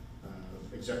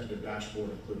executive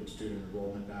dashboard, including student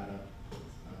enrollment data,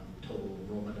 total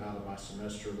enrollment data by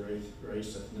semester,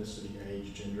 race, ethnicity,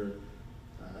 age, gender,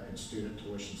 and student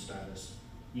tuition status.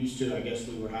 Used to, I guess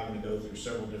we were having to go through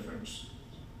several different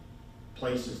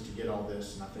places to get all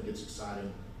this, and I think it's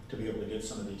exciting to be able to get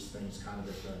some of these things kind of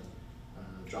at the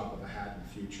drop of a hat in the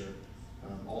future.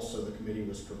 Also, the committee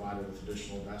was provided with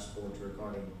additional dashboards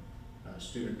regarding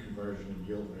student conversion and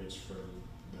yield rates for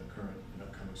the current and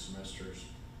upcoming semesters.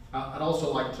 I'd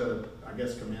also like to, I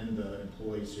guess, commend the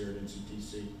employees here at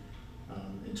NCTC.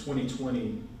 In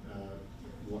 2020,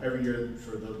 well, every year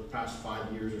for the past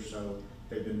 5 years or so,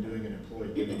 they've been doing an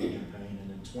employee giving campaign,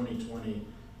 and in 2020,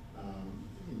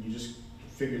 and you just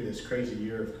figure this crazy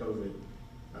year of COVID,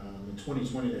 in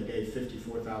 2020 they gave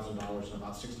 $54,000, and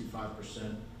about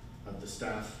 65% of the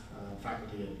staff,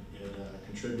 faculty had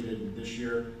contributed, and this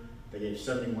year they gave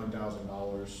 $71,000,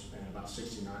 and about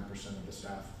 69% of the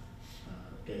staff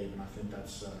gave, and I think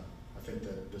that's, I think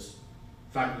that this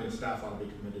faculty and staff ought to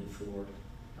be committed for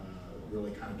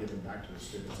really kind of giving back to the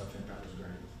students. I think that was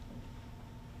great.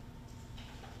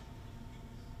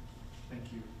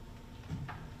 Thank you.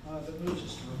 That moves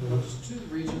us to the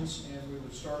Regents, and we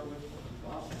would start with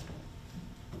Bob.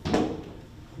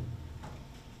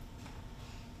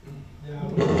 Yeah, I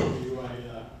will give you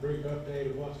a brief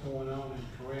update of what's going on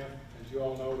in Corinth. As you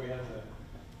all know, we had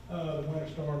the winter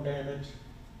storm damage.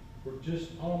 We're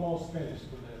just almost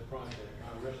finished with that project.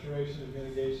 Our restoration and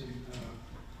mitigation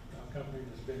company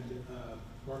that's been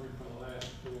working for the last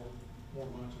four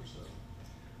months or so.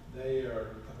 They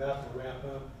are about to wrap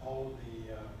up all of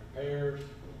the repairs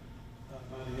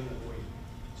by the end of the week.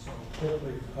 So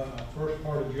hopefully, first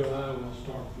part of July, we'll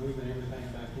start moving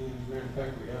everything back in. As a matter of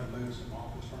fact, we have moved some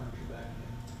office furniture back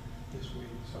in this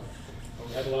week. So but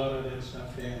we had a lot of that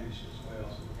stuff damaged as well,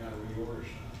 so we got to reorder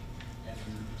stuff.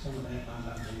 And some of that might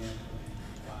not be in until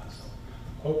July. So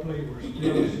hopefully, we're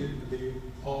still shooting to be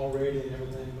all ready and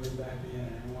everything moved back in,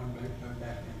 and everyone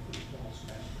back in for the fall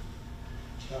semester.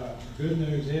 Good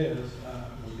news is,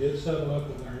 we did settle up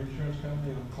with our insurance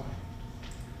company on claim.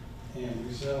 And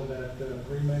we settled at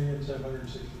 $3,760,000.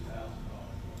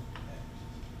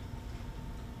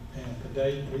 And to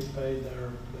date, we paid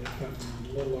their company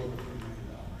a little over $3 million,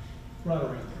 right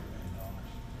around $3 million.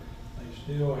 They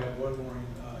still have one more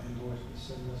invoice to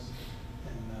send us,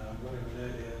 and whatever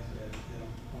that is,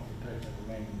 it'll probably take the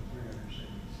remaining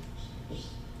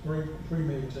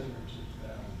 $3,760,000.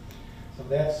 So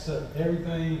that's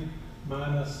everything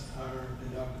minus our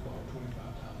deductible of $25,000.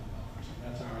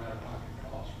 That's our out-of-pocket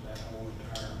cost for that whole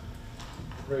entire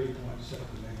 $3.7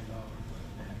 million worth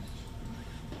of damage.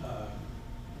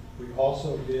 We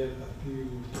also did a few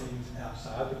things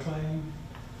outside the claim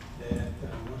that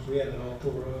once we had it all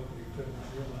tore up, we couldn't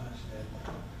realize that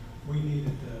we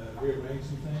needed to rearrange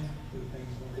some things, do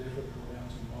things more different, pull down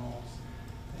some walls,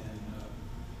 and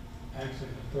actually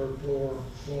the third floor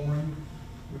flooring,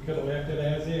 we could have left it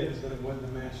as is, but it wasn't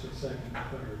a match to the second and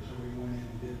third, so we went in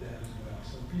and did that as well.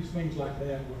 So a few things like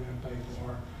that we're going to pay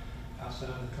for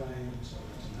outside the claim, so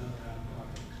it's another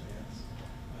out-of-pocket expense.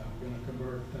 We're going to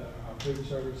convert our food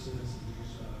services and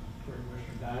use Great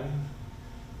Western Dining.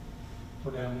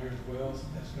 for down there as well, so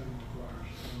that's gonna require a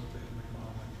little bit of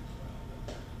remodeling as well.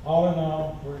 But all in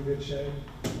all, we're in good shape.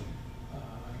 Like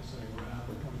I say, we're out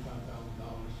for $25,000.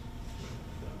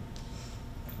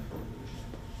 I think we're in good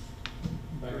shape.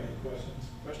 Anybody got any questions?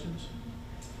 Questions?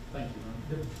 Thank you,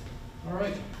 Ron. All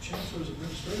right, Chancellor's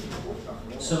Administrative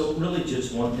Report. So really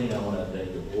just one thing I want to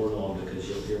update the board on, because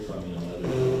you'll hear from me on other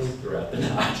things throughout the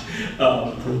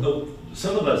night.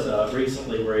 Some of us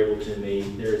recently were able to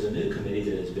meet. There's a new committee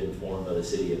that has been formed by the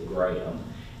city of Graham,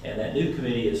 and that new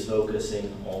committee is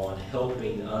focusing on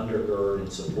helping undergird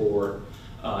and support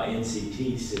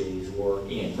NCTC's work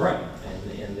in Graham.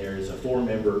 And there's a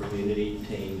 4-member community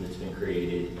team that's been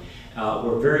created.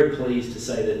 We're very pleased to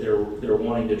say that they're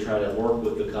wanting to try to work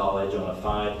with the college on a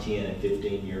 5, 10, and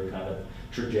 15-year kind of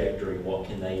trajectory. What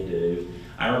can they do?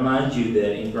 I remind you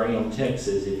that in Graham,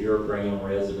 Texas, if you're a Graham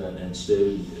resident and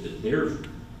student,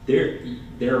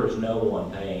 there is no one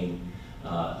paying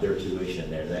their tuition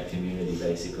there. That community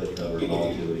basically covers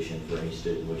all tuition for any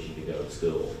student wishing to go to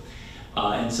school.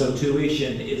 And so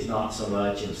tuition is not so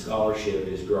much, and scholarship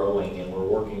is growing, and we're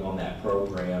working on that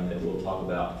program that we'll talk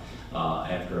about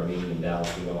after a meeting in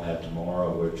Dallas we're going to have tomorrow,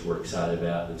 which we're excited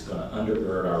about. That's going to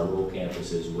undergird our rural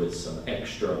campuses with some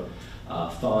extra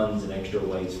funds and extra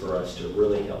ways for us to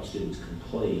really help students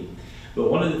complete. But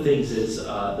one of the things is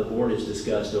the board has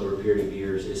discussed over a period of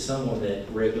years is someone that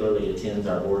regularly attends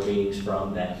our board meetings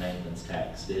from that maintenance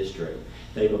tax district.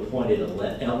 They've appointed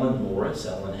Ellen Morris.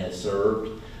 Ellen has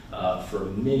served for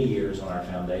many years on our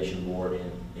foundation board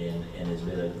and has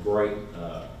been a great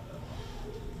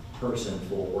person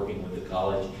for working with the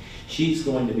college. She's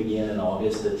going to begin in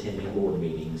August attending board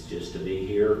meetings, just to be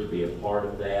here, to be a part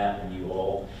of that, and you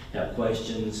all have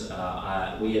questions.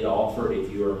 We had offered, if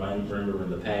you remember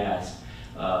in the past,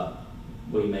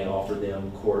 we may offer them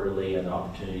quarterly an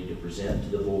opportunity to present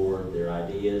to the board their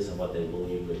ideas and what they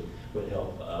believe would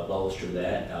help bolster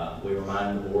that. We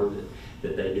remind the board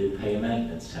that they do pay a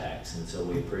maintenance tax, and so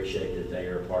we appreciate that they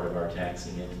are a part of our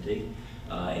taxing entity.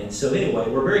 And so anyway,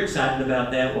 we're very excited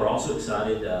about that. We're also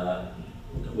excited,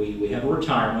 we have a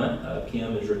retirement.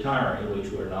 Kim is retiring,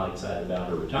 which we're not excited about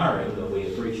her retiring, but we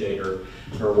appreciate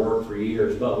her work for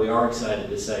years. But we are excited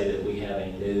to say that we have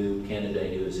a new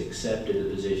candidate who has accepted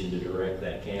the position to direct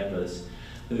that campus,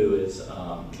 who is,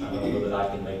 I don't know that I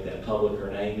can make that public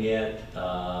her name yet,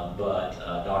 but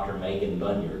Dr. Megan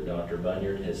Bunyard. Dr.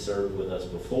 Bunyard has served with us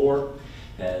before,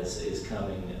 is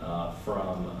coming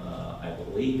from, I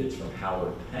believe it's from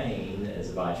Howard Payne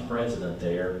as vice president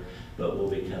there, but will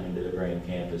be coming to the Graham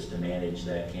campus to manage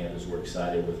that campus. We're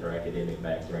excited with her academic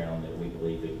background that we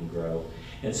believe it can grow.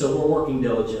 And so we're working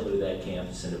diligently with that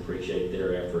campus and appreciate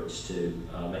their efforts to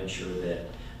make sure that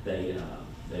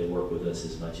they work with us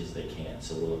as much as they can.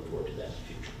 So we'll look forward to that in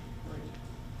the future.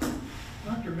 Great.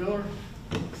 Dr. Miller,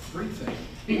 3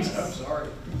 things. I'm sorry.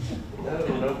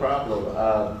 No problem.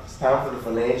 It's time for the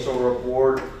financial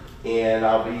report, and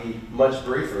I'll be much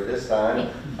briefer this time.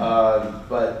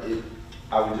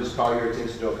 I would just call your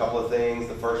attention to a couple of things.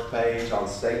 The first page on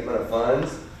statement of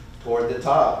funds, toward the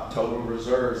top, total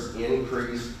reserves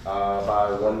increased by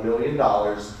 $1 million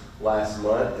last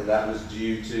month, and that was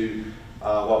due to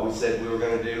what we said we were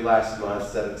going to do last month,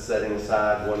 setting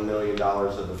aside $1 million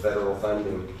of the federal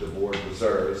funding to board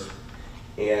reserves.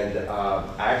 And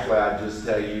actually, I'd just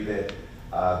tell you that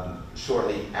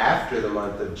shortly after the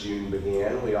month of June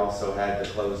began, we also had the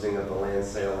closing of the land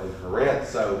sale in Corinth.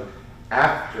 So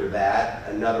after that,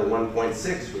 another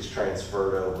 1.6 was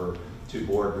transferred over to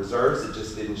board reserves. It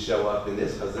just didn't show up in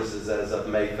this because this is as of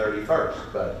May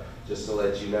 31st. But just to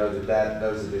let you know that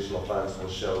those additional funds will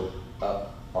show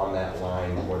up on that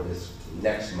line for this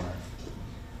next month.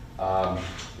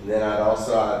 And then I'd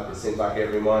also, it seems like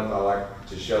every month I like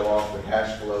to show off the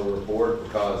cash flow report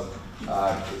because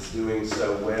it's doing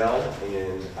so well,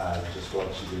 and I just want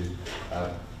you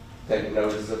to take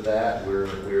notice of that. We're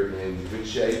in good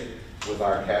shape with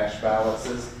our cash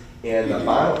balances. And the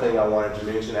final thing I wanted to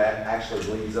mention actually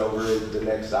leads over into the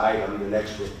next item. The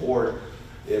next report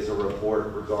is a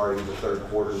report regarding the third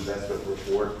quarter investment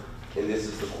report. And this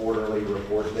is the quarterly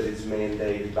report that is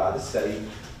mandated by the state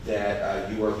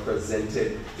that you are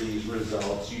presented these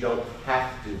results. You don't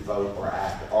have to vote or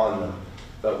act on them,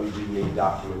 but we do need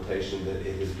documentation that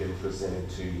it has been presented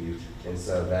to you. And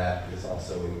so that is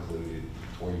also included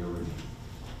for your review.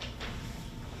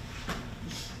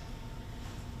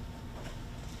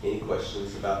 Any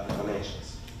questions about the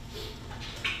financials?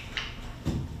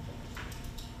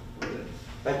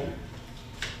 Thank you.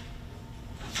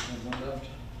 One left.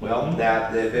 Well,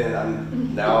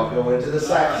 now I'll go into the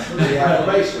section, the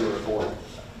affirmation report.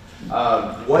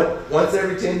 Once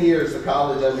every 10 years, the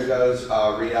college undergoes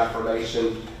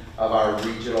reaffirmation of our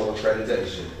regional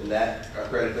accreditation. And that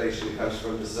accreditation comes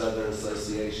from the Southern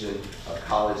Association of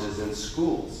Colleges and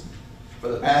Schools. For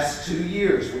the past 2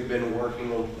 years, we've been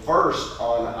working first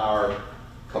on our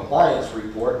compliance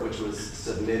report, which was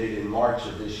submitted in March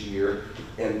of this year,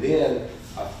 and then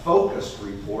a focused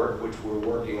report, which we're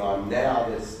working on now,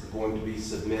 that's going to be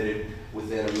submitted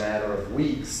within a matter of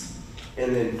weeks.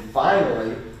 And then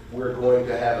finally, we're going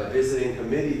to have a visiting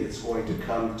committee that's going to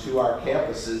come to our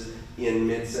campuses in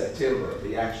mid-September.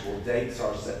 The actual dates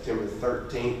are September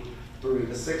 13th through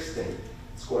the 16th.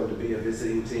 It's going to be a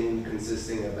visiting team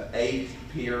consisting of 8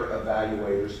 peer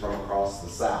evaluators from across the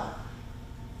South.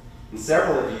 And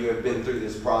several of you have been through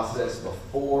this process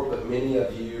before, but many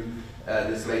of you,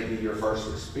 this may be your first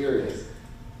experience.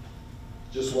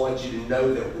 Just want you to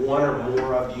know that one or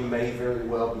more of you may very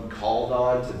well be called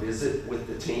on to visit with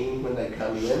the team when they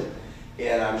come in.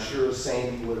 And I'm sure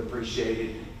Sandy would appreciate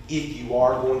it if you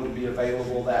are going to be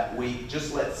available that week.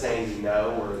 Just let Sandy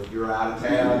know, or if you're out of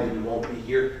town and you won't be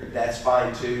here, that's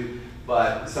fine too.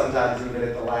 But sometimes even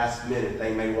at the last minute,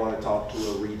 they may want to talk to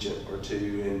a regent or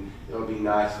two, and it'll be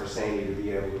nice for Sandy to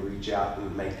be able to reach out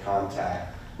and make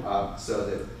contact so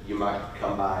that you might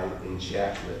come by and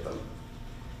chat with them.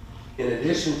 In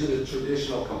addition to the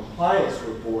traditional compliance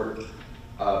report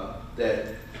that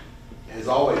has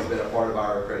always been a part of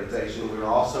our accreditation, we're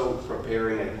also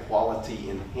preparing a quality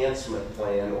enhancement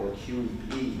plan, or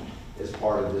QEP, as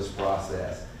part of this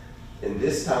process. And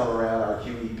this time around, our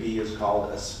QEP is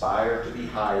called Aspire to be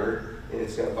Hired, and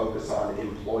it's going to focus on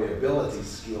employability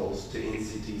skills to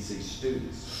NCTC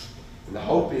students. And the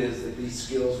hope is that these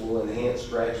skills will enhance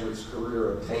graduates'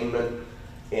 career attainment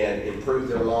and improve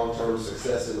their long-term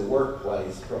success in the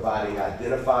workplace, providing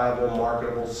identifiable,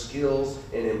 marketable skills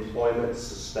and employment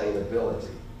sustainability.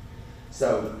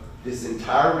 So this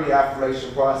entire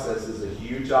reaffirmation process is a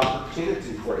huge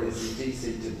opportunity for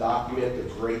NCTC to document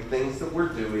the great things that we're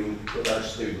doing with our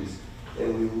students,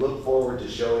 and we look forward to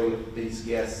showing these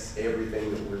guests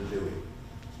everything that we're doing.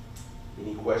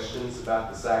 Any questions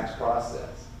about the SACS process?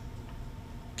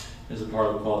 As a part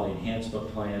of the quality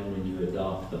enhancement plan, when you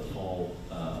adopt the fall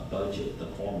budget, the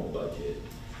formal budget,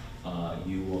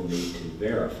 you will need to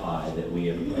verify that we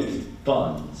have placed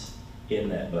funds in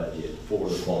that budget for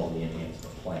the quality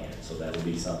enhancement plan. So that will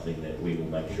be something that we will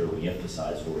make sure we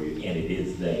emphasize for you, and it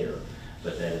is there.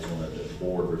 But that is one of the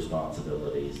board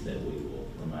responsibilities that we will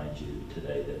remind you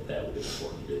today that would be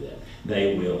important to do that.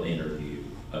 They will interview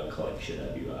a collection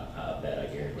of you, that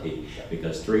I guarantee,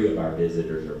 because 3 of our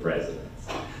visitors are presidents.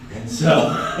 And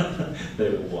so they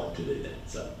will want to do that.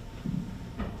 So.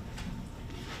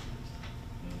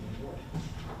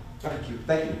 Thank you.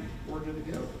 Thank you. We're good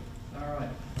to go. All right.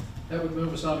 That would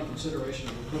move us on to consideration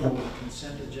of approval of the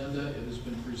consent agenda. It has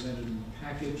been presented in the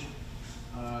package.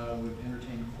 Would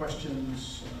entertain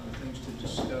questions, things to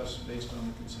discuss based on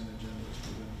the consent agenda as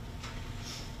presented.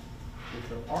 If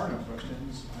there are no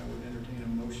questions, I would entertain a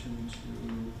motion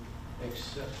to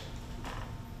accept.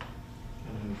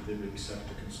 And then they would accept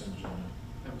the consent agenda.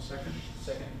 Have a second?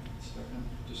 Second. Second.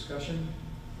 Discussion?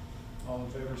 All in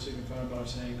favor signify by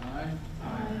saying aye.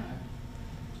 Aye.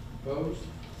 Opposed?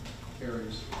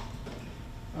 Carries.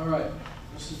 All right.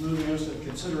 This is moving us to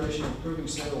consideration of approving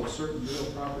sale of certain real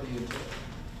property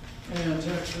and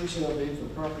tax resale date for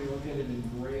property located in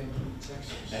Graham,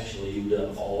 Texas. Actually, you've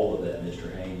done all of that,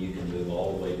 Mr. Hayne. You can move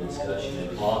all the way to discussion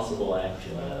and possible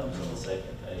action items on the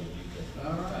second page. You can,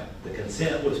 All right. the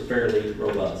consent was fairly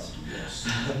robust. Yes.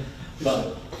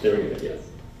 But there we go, yes.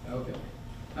 Okay.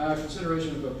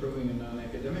 Consideration of approving a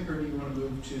non-academic, or do you want to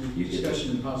move to You can-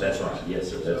 discussion and possible? That's right, yes,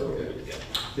 sir, that's where Okay. we go.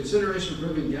 Consideration of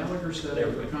approving Gallagher study There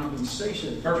we for go.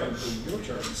 compensation. Perfect. Your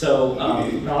turn. So,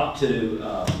 not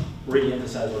to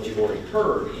re-emphasize what you've already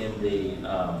heard in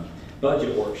the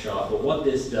budget workshop, but what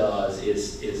this does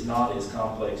is not as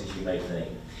complex as you may think.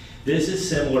 This is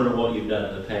similar to what you've done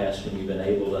in the past when you've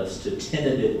enabled us to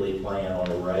tentatively plan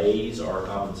on a raise or a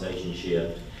compensation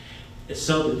shift,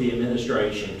 so that the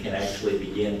administration can actually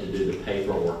begin to do the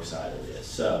paperwork side of this.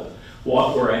 So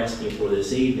what we're asking for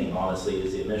this evening, honestly,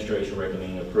 is the administration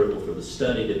recommending approval for the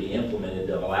study to be implemented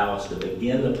to allow us to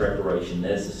begin the preparation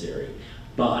necessary.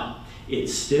 But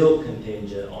it's still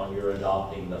contingent on your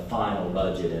adopting the final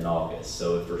budget in August.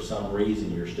 So if for some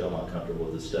reason you're still not comfortable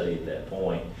with the study at that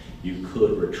point, you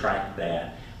could retract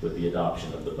that with the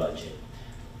adoption of the budget.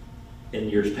 In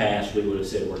years past, we would have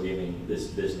said we're giving,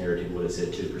 this narrative would have said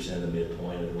 2% of the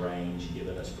midpoint of the range,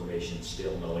 giving us permission,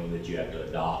 still knowing that you have to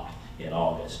adopt in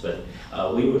August. But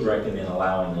we would recommend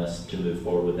allowing us to move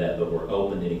forward with that, but we're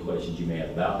open to any questions you may have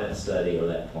about that study or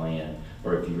that plan,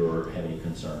 or if you have any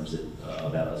concerns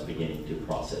about us beginning to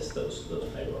process those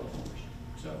payroll numbers.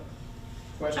 So,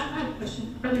 Question? I have a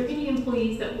question. Are there any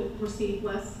employees that will receive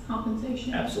less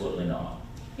compensation? Absolutely not.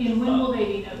 And when will they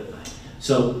be notified?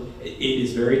 So it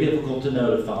is very difficult to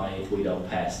notify if we don't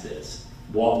pass this.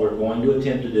 What we're going to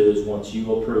attempt to do is, once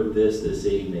you approve this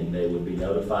evening, they would be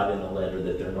notified in the letter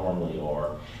that they normally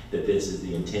are, that this is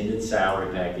the intended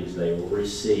salary package they will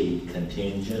receive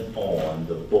contingent on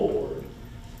the board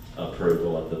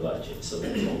approval of the budget. So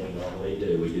that's what we normally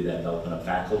do. We do that both on a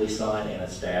faculty side and a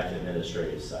staff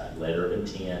administrative side. Letter of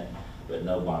intent, but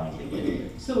no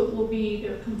binding. So it will be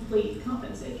their complete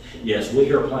compensation? Yes,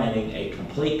 we are planning a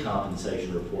complete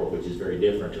compensation report, which is very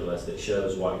different to us, that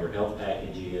shows what your health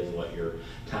package is, what your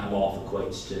time off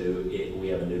equates to. We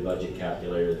have a new budget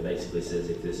calculator that basically says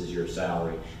if this is your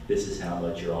salary, this is how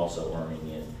much you're also earning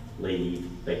in leave,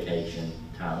 vacation,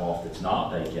 time off that's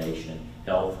not vacation,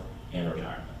 health, and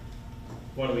retirement.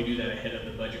 Why do we do that ahead of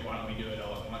the budget? Why don't we do it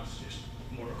all at once? Just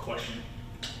more of a question.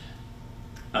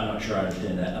 I'm not sure I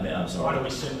understand that. I mean, I'm sorry. Why do we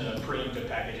send the preemptive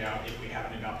package out if we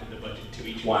haven't adopted the budget to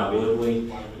each? Why would we?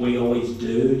 Why would We always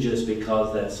do, just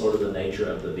because that's sort of the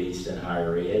nature of the beast in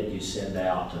higher ed. You send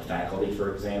out to faculty,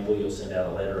 for example, you'll send out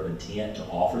a letter of intent to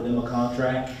offer them a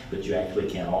contract, but you actually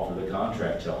can't offer the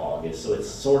contract till August. So it's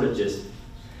sort of just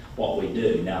what we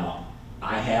do. Now,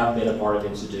 I have been a part of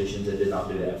institutions that did not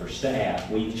do that for staff.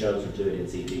 We've chosen to at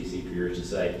NCTC for years to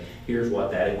say, here's what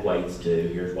that equates to,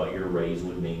 here's what your raise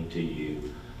would mean to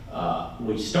you.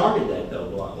 We started that, though,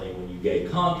 bluntly, when you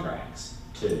gave contracts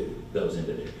to those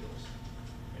individuals.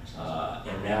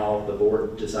 And now the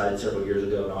board decided several years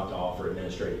ago not to offer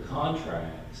administrative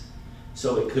contracts.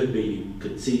 So it could be, you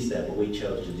could cease that, but we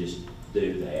chose to just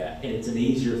do that. And it's an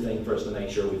easier thing for us to make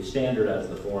sure we've standardized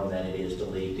the form than it is to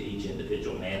leave to each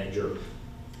individual manager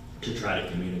to try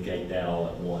to communicate that all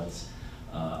at once.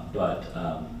 But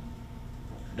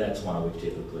that's why we've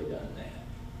typically done that.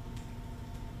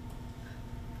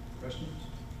 Questions?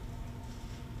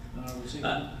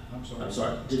 I'm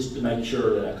sorry, just to make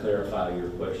sure that I clarify your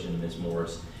question, Ms.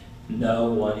 Morris. No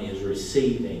one is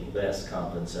receiving less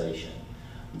compensation.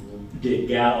 Did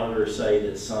Gallagher say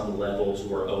that some levels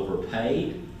were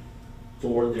overpaid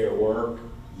for their work?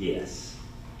 Yes.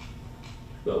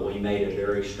 But we made a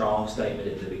very strong statement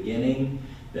at the beginning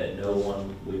that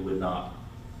we would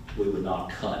not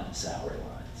cut salary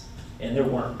lines. And there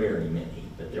weren't very many,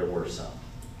 but there were some.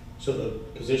 So the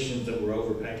positions that we're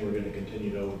overpaying, we're gonna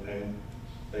continue to overpay them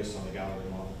based on the Gallagher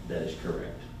model? That is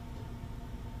correct.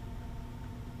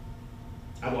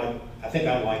 I think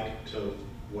I'd like to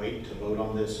wait to vote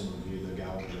on this and review the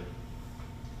Gallagher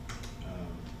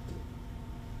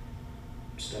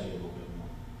study a little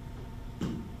bit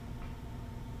more.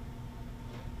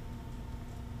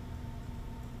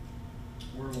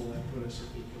 Where will that put us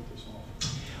if we put this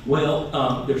off?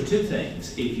 Well, there's two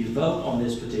things. If you vote on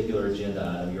this particular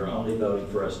agenda item, you're only voting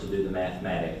for us to do the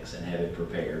mathematics and have it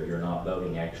prepared. You're not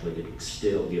voting actually to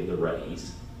still give the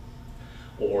raise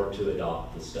or to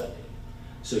adopt the study.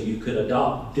 So you could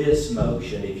adopt this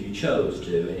motion if you chose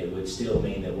to, and it would still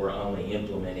mean that we're only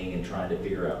implementing and trying to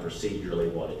figure out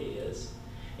procedurally what it is.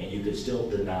 And you could still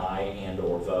deny and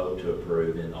or vote to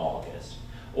approve in August.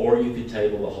 Or you could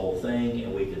table the whole thing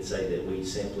and we could say that we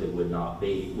simply would not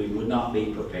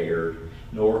be prepared,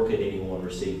 nor could anyone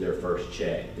receive their first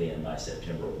check then by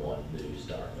September 1, new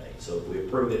start date. So if we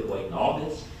approve it, wait in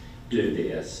August, do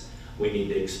this. We need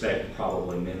to expect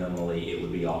probably minimally it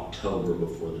would be October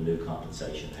before the new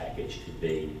compensation package could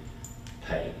be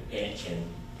paid. And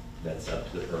that's up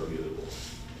to the purview of the board.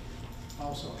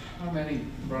 Also, how many,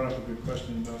 brought up a good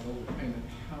question about overpayment,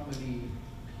 how many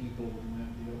people in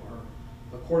that deal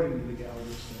are, according to the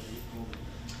Gallagher study, overpaying?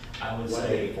 I would What,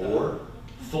 say four?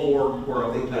 Four were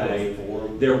I think there overpaid. was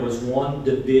four. There was one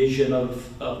division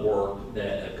of work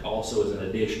that also is an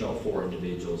additional 4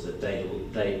 individuals that they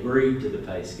agreed to the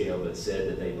pay scale but said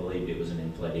that they believed it was an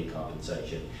inflated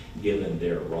compensation given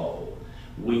their role.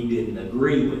 We didn't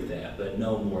agree with that, but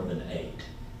no more than 8.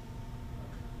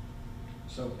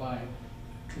 So by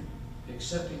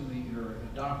accepting or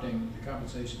adopting the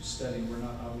compensation study, we're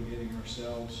not obligating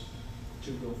ourselves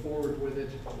to go forward with it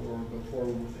or go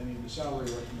forward with any of the salary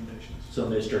recommendations. So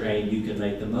Mr. Hayne, you can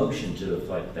make the motion to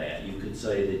reflect that. You could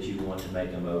say that you want to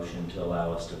make a motion to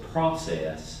allow us to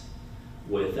process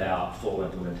without full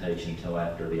implementation until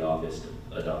after the August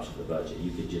adoption of the budget.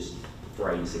 You could just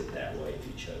phrase it that way if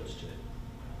you chose to.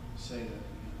 Say that again.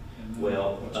 And then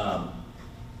Well, what's-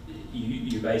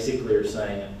 you basically are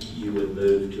saying you would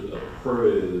move to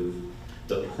approve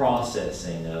the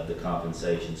processing of the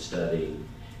compensation study,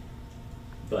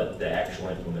 but the actual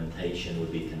implementation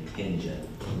would be contingent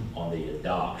on the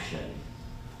adoption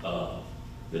of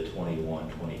the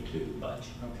 21-22 budget.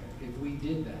 Okay, if we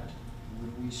did that,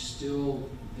 would we still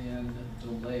then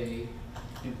delay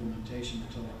implementation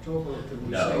until October? Or could we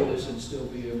No. say this and still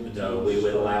be able to? No, we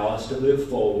would allow us to move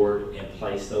forward and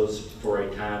place those for a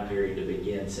time period to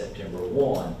begin September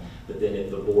 1. But then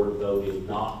if the board voted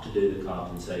not to do the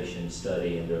compensation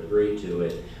study and to agree to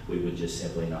it, we would just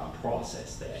simply not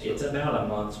process that. It's about a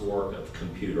month's work of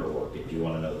computer work, if you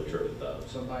want to know the truth, though.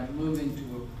 So by moving to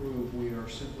approve, we are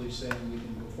simply saying we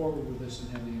can go forward with this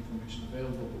and have the information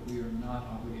available, but we are not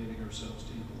obligating ourselves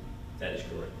to implement. That is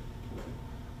correct.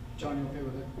 John, you okay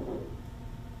with that?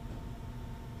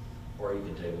 Or you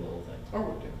can table the whole thing. Or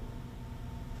we do,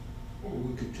 Or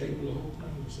we could table the whole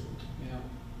thing, so. yeah.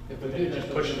 If But we then do it just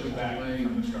that, pushes then we it back delay-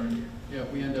 from the start of the year. Yeah,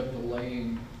 if we end up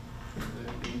delaying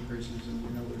the increases, and we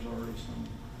know there's already some,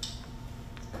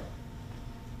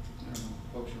 I don't know,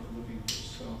 folks are looking at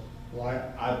this, so. Well,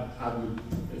 I would,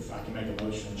 if I can make a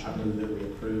motion, I move that we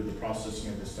approve the processing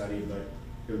of the study, but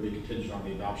it would be contingent on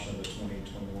the adoption of the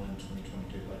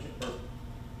 2021-2022 budget. Okay.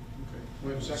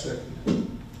 We have a second?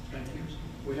 Thank you.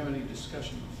 We have any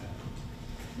discussion on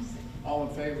that? All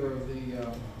in favor of the,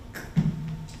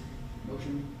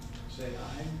 motion, say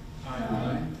aye.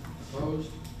 Aye.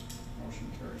 Opposed? Motion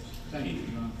carries. Thank you,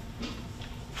 John.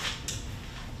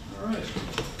 All right,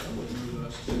 that would move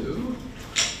us to,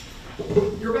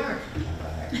 you're back.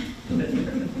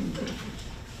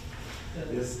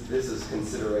 This is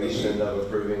consideration of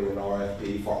approving an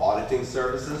RFP for auditing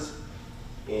services.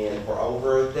 And for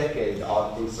over a decade,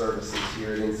 auditing services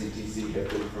here at NCTC have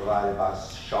been provided by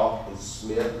Shaw and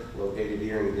Smith, located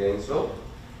here in Gainesville.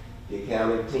 The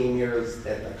accounting team here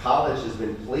at the college has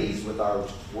been pleased with our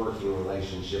working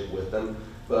relationship with them,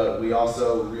 but we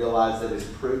also realize that it's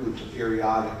prudent to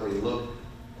periodically look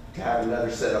to have another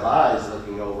set of eyes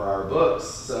looking over our books,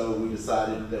 so we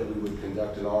decided that we would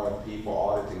conduct an RFP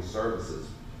for auditing services.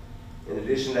 In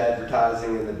addition to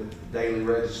advertising in the Daily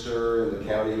Register and the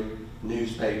county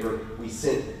newspaper, we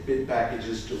sent bid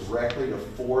packages directly to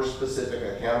 4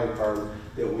 specific accounting firms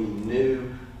that we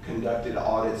knew conducted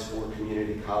audits for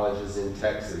community colleges in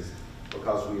Texas,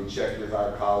 because we had checked with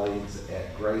our colleagues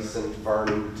at Grayson,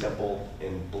 Vernon, Temple,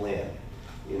 and Blinn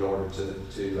in order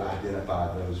to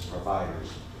identify those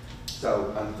providers.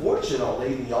 So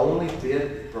unfortunately, the only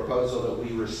bid proposal that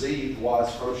we received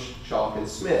was from Shaw and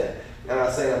Smith. And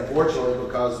I say unfortunately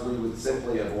because we would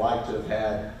simply have liked to have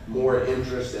had more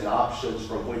interest and options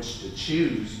from which to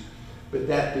choose. But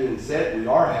that being said, we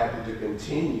are happy to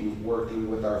continue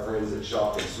working with our friends at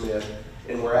Shaw and Smith,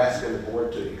 and we're asking the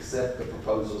board to accept the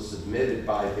proposal submitted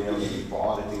by them for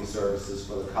auditing services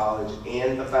for the college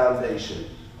and the foundation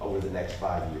over the next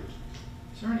 5 years.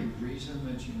 Is there any reason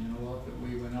that you know of that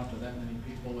we went out to that many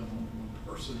people and only one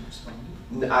person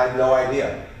responded? I have no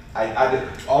idea.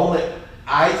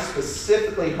 I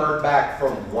specifically heard back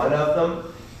from one of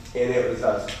them, and it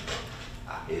was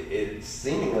it's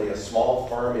seemingly a small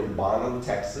firm in Bonham,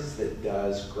 Texas that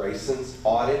does Grayson's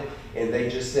audit, and they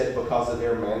just said because of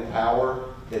their manpower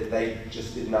that they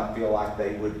just did not feel like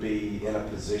they would be in a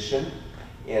position,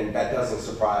 and that doesn't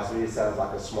surprise me. It sounds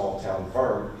like a small town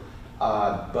firm,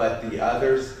 but the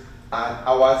others, it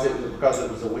was because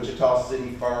it was a Wichita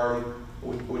City firm,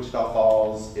 Wichita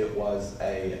Falls. It was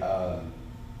a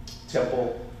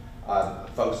Temple,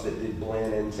 folks that did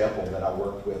Blinn and Temple that I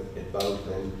worked with at both,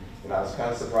 and I was kind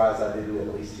of surprised I didn't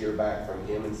at least hear back from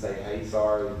him and say, hey,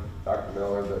 sorry, Dr.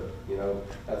 Miller, but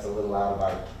that's a little out of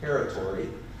our territory.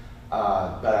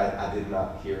 But I did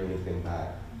not hear anything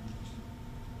back.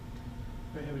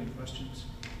 Do you have any questions?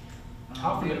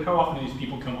 How often do these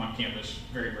people come on campus?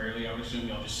 Very rarely, I would assume.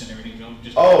 Y'all just send everything to them?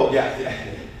 Oh, yeah.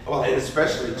 Well, and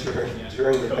especially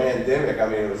during the pandemic, I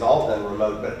mean, it was all done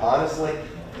remote, but honestly,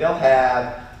 they'll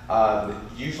have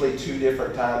usually 2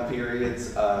 different time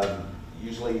periods.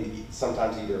 Usually,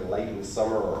 sometimes either late in the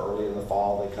summer or early in the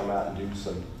fall, they come out and do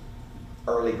some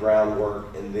early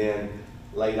groundwork, and then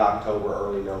late October,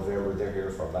 early November, they're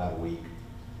here for about a week.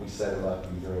 We set them up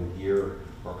either in here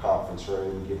or conference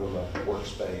room, give them a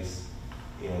workspace,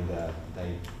 and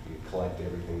they collect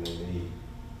everything they need.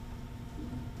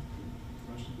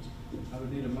 Questions? I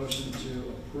would need a motion to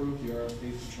approve the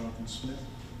RFP for Shaw and Smith.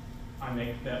 I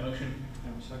make that motion.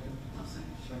 Have a second? I'll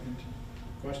second. Second.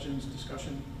 Questions,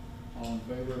 discussion? All in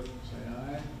favor, say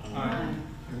aye. Aye.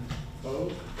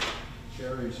 Opposed?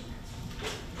 Carries.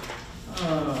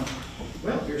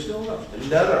 Well, you're still up.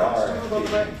 Another Still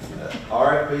up, right?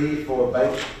 RFP for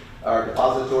our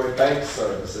depository bank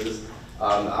services.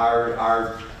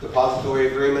 Our depository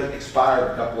agreement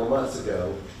expired a couple of months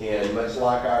ago, and much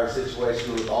like our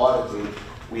situation with auditing,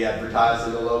 We advertised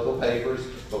in the local papers,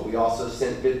 but we also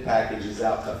sent bid packages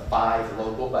out to 5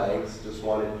 local banks. Just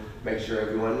wanted to make sure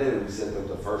everyone knew. We sent them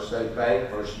to First State Bank,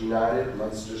 First United,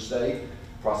 Munster State,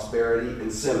 Prosperity,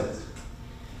 and Simmons.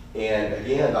 And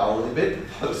again, the only bid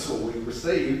proposal we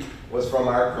received was from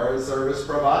our current service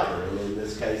provider, and in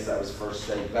this case, that was First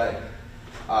State Bank.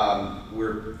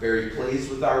 We're very pleased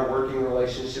with our working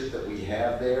relationship that we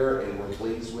have there, and we're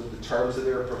pleased with the terms of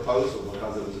their proposal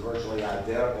because it was virtually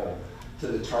identical to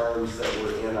the terms that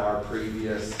were in our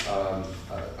previous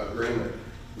agreement.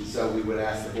 And so we would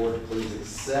ask the board to please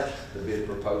accept the bid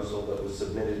proposal that was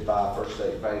submitted by First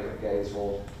State Bank of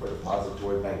Gainesville for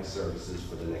depository bank services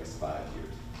for the next 5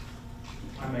 years.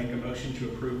 I make a motion to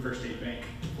approve First State Bank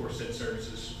for said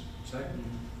services. Second.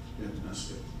 Yeah, that's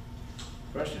good.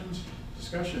 Questions?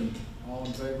 Discussion? All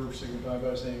in favor signify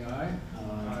by saying aye.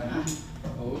 Aye.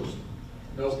 Opposed?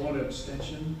 No, one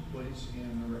abstention, please,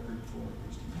 in the record for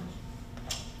Christie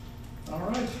Mills. All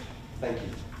right. Thank you.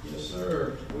 Yes,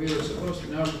 sir. We are supposed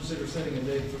to now consider setting a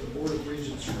date for the Board of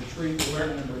Regents retreat. Where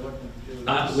number reluctant to do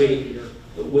this.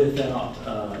 Without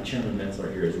Chairman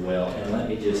Metzler here as well, and let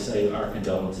me just say our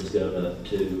condolences go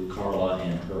to Carla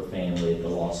and her family at the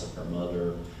loss of her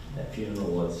mother. That funeral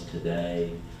was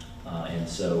today, and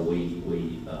so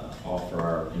we offer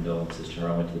our condolences to her.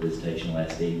 I went to the visitation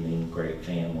last evening, great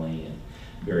family and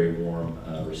very warm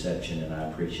reception, and I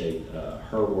appreciate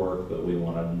her work, but we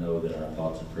want to know that our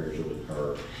thoughts and prayers are with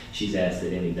her. She's asked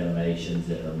that any donations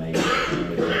that are made to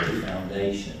the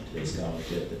foundation, to the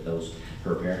scholarship that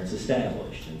her parents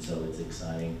established, and so it's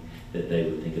exciting that they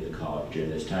would think of the college during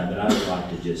this time. But I would like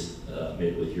to just,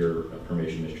 with your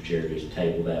permission, Mr. Chair, just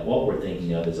table that. What we're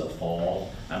thinking of is a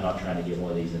fall. I'm not trying to get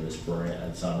one of these in the spring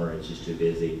and summer, it's just too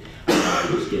busy. I'm not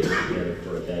just getting together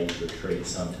for a day's retreat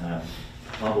sometime,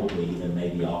 probably even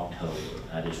maybe October.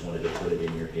 I just wanted to put it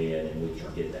in your head and we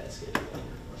can get that scheduled.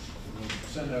 We'll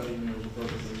send out emails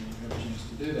appropriately when you have a chance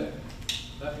to do that.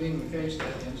 That being the case,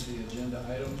 that ends the agenda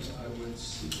items. I would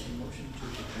seek a motion to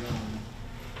adjourn.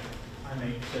 I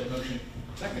make said motion.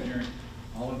 Second. Adjourn.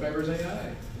 All in favor, say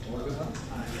aye. Or goodbye.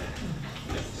 Aye.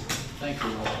 Thank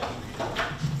you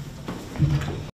all.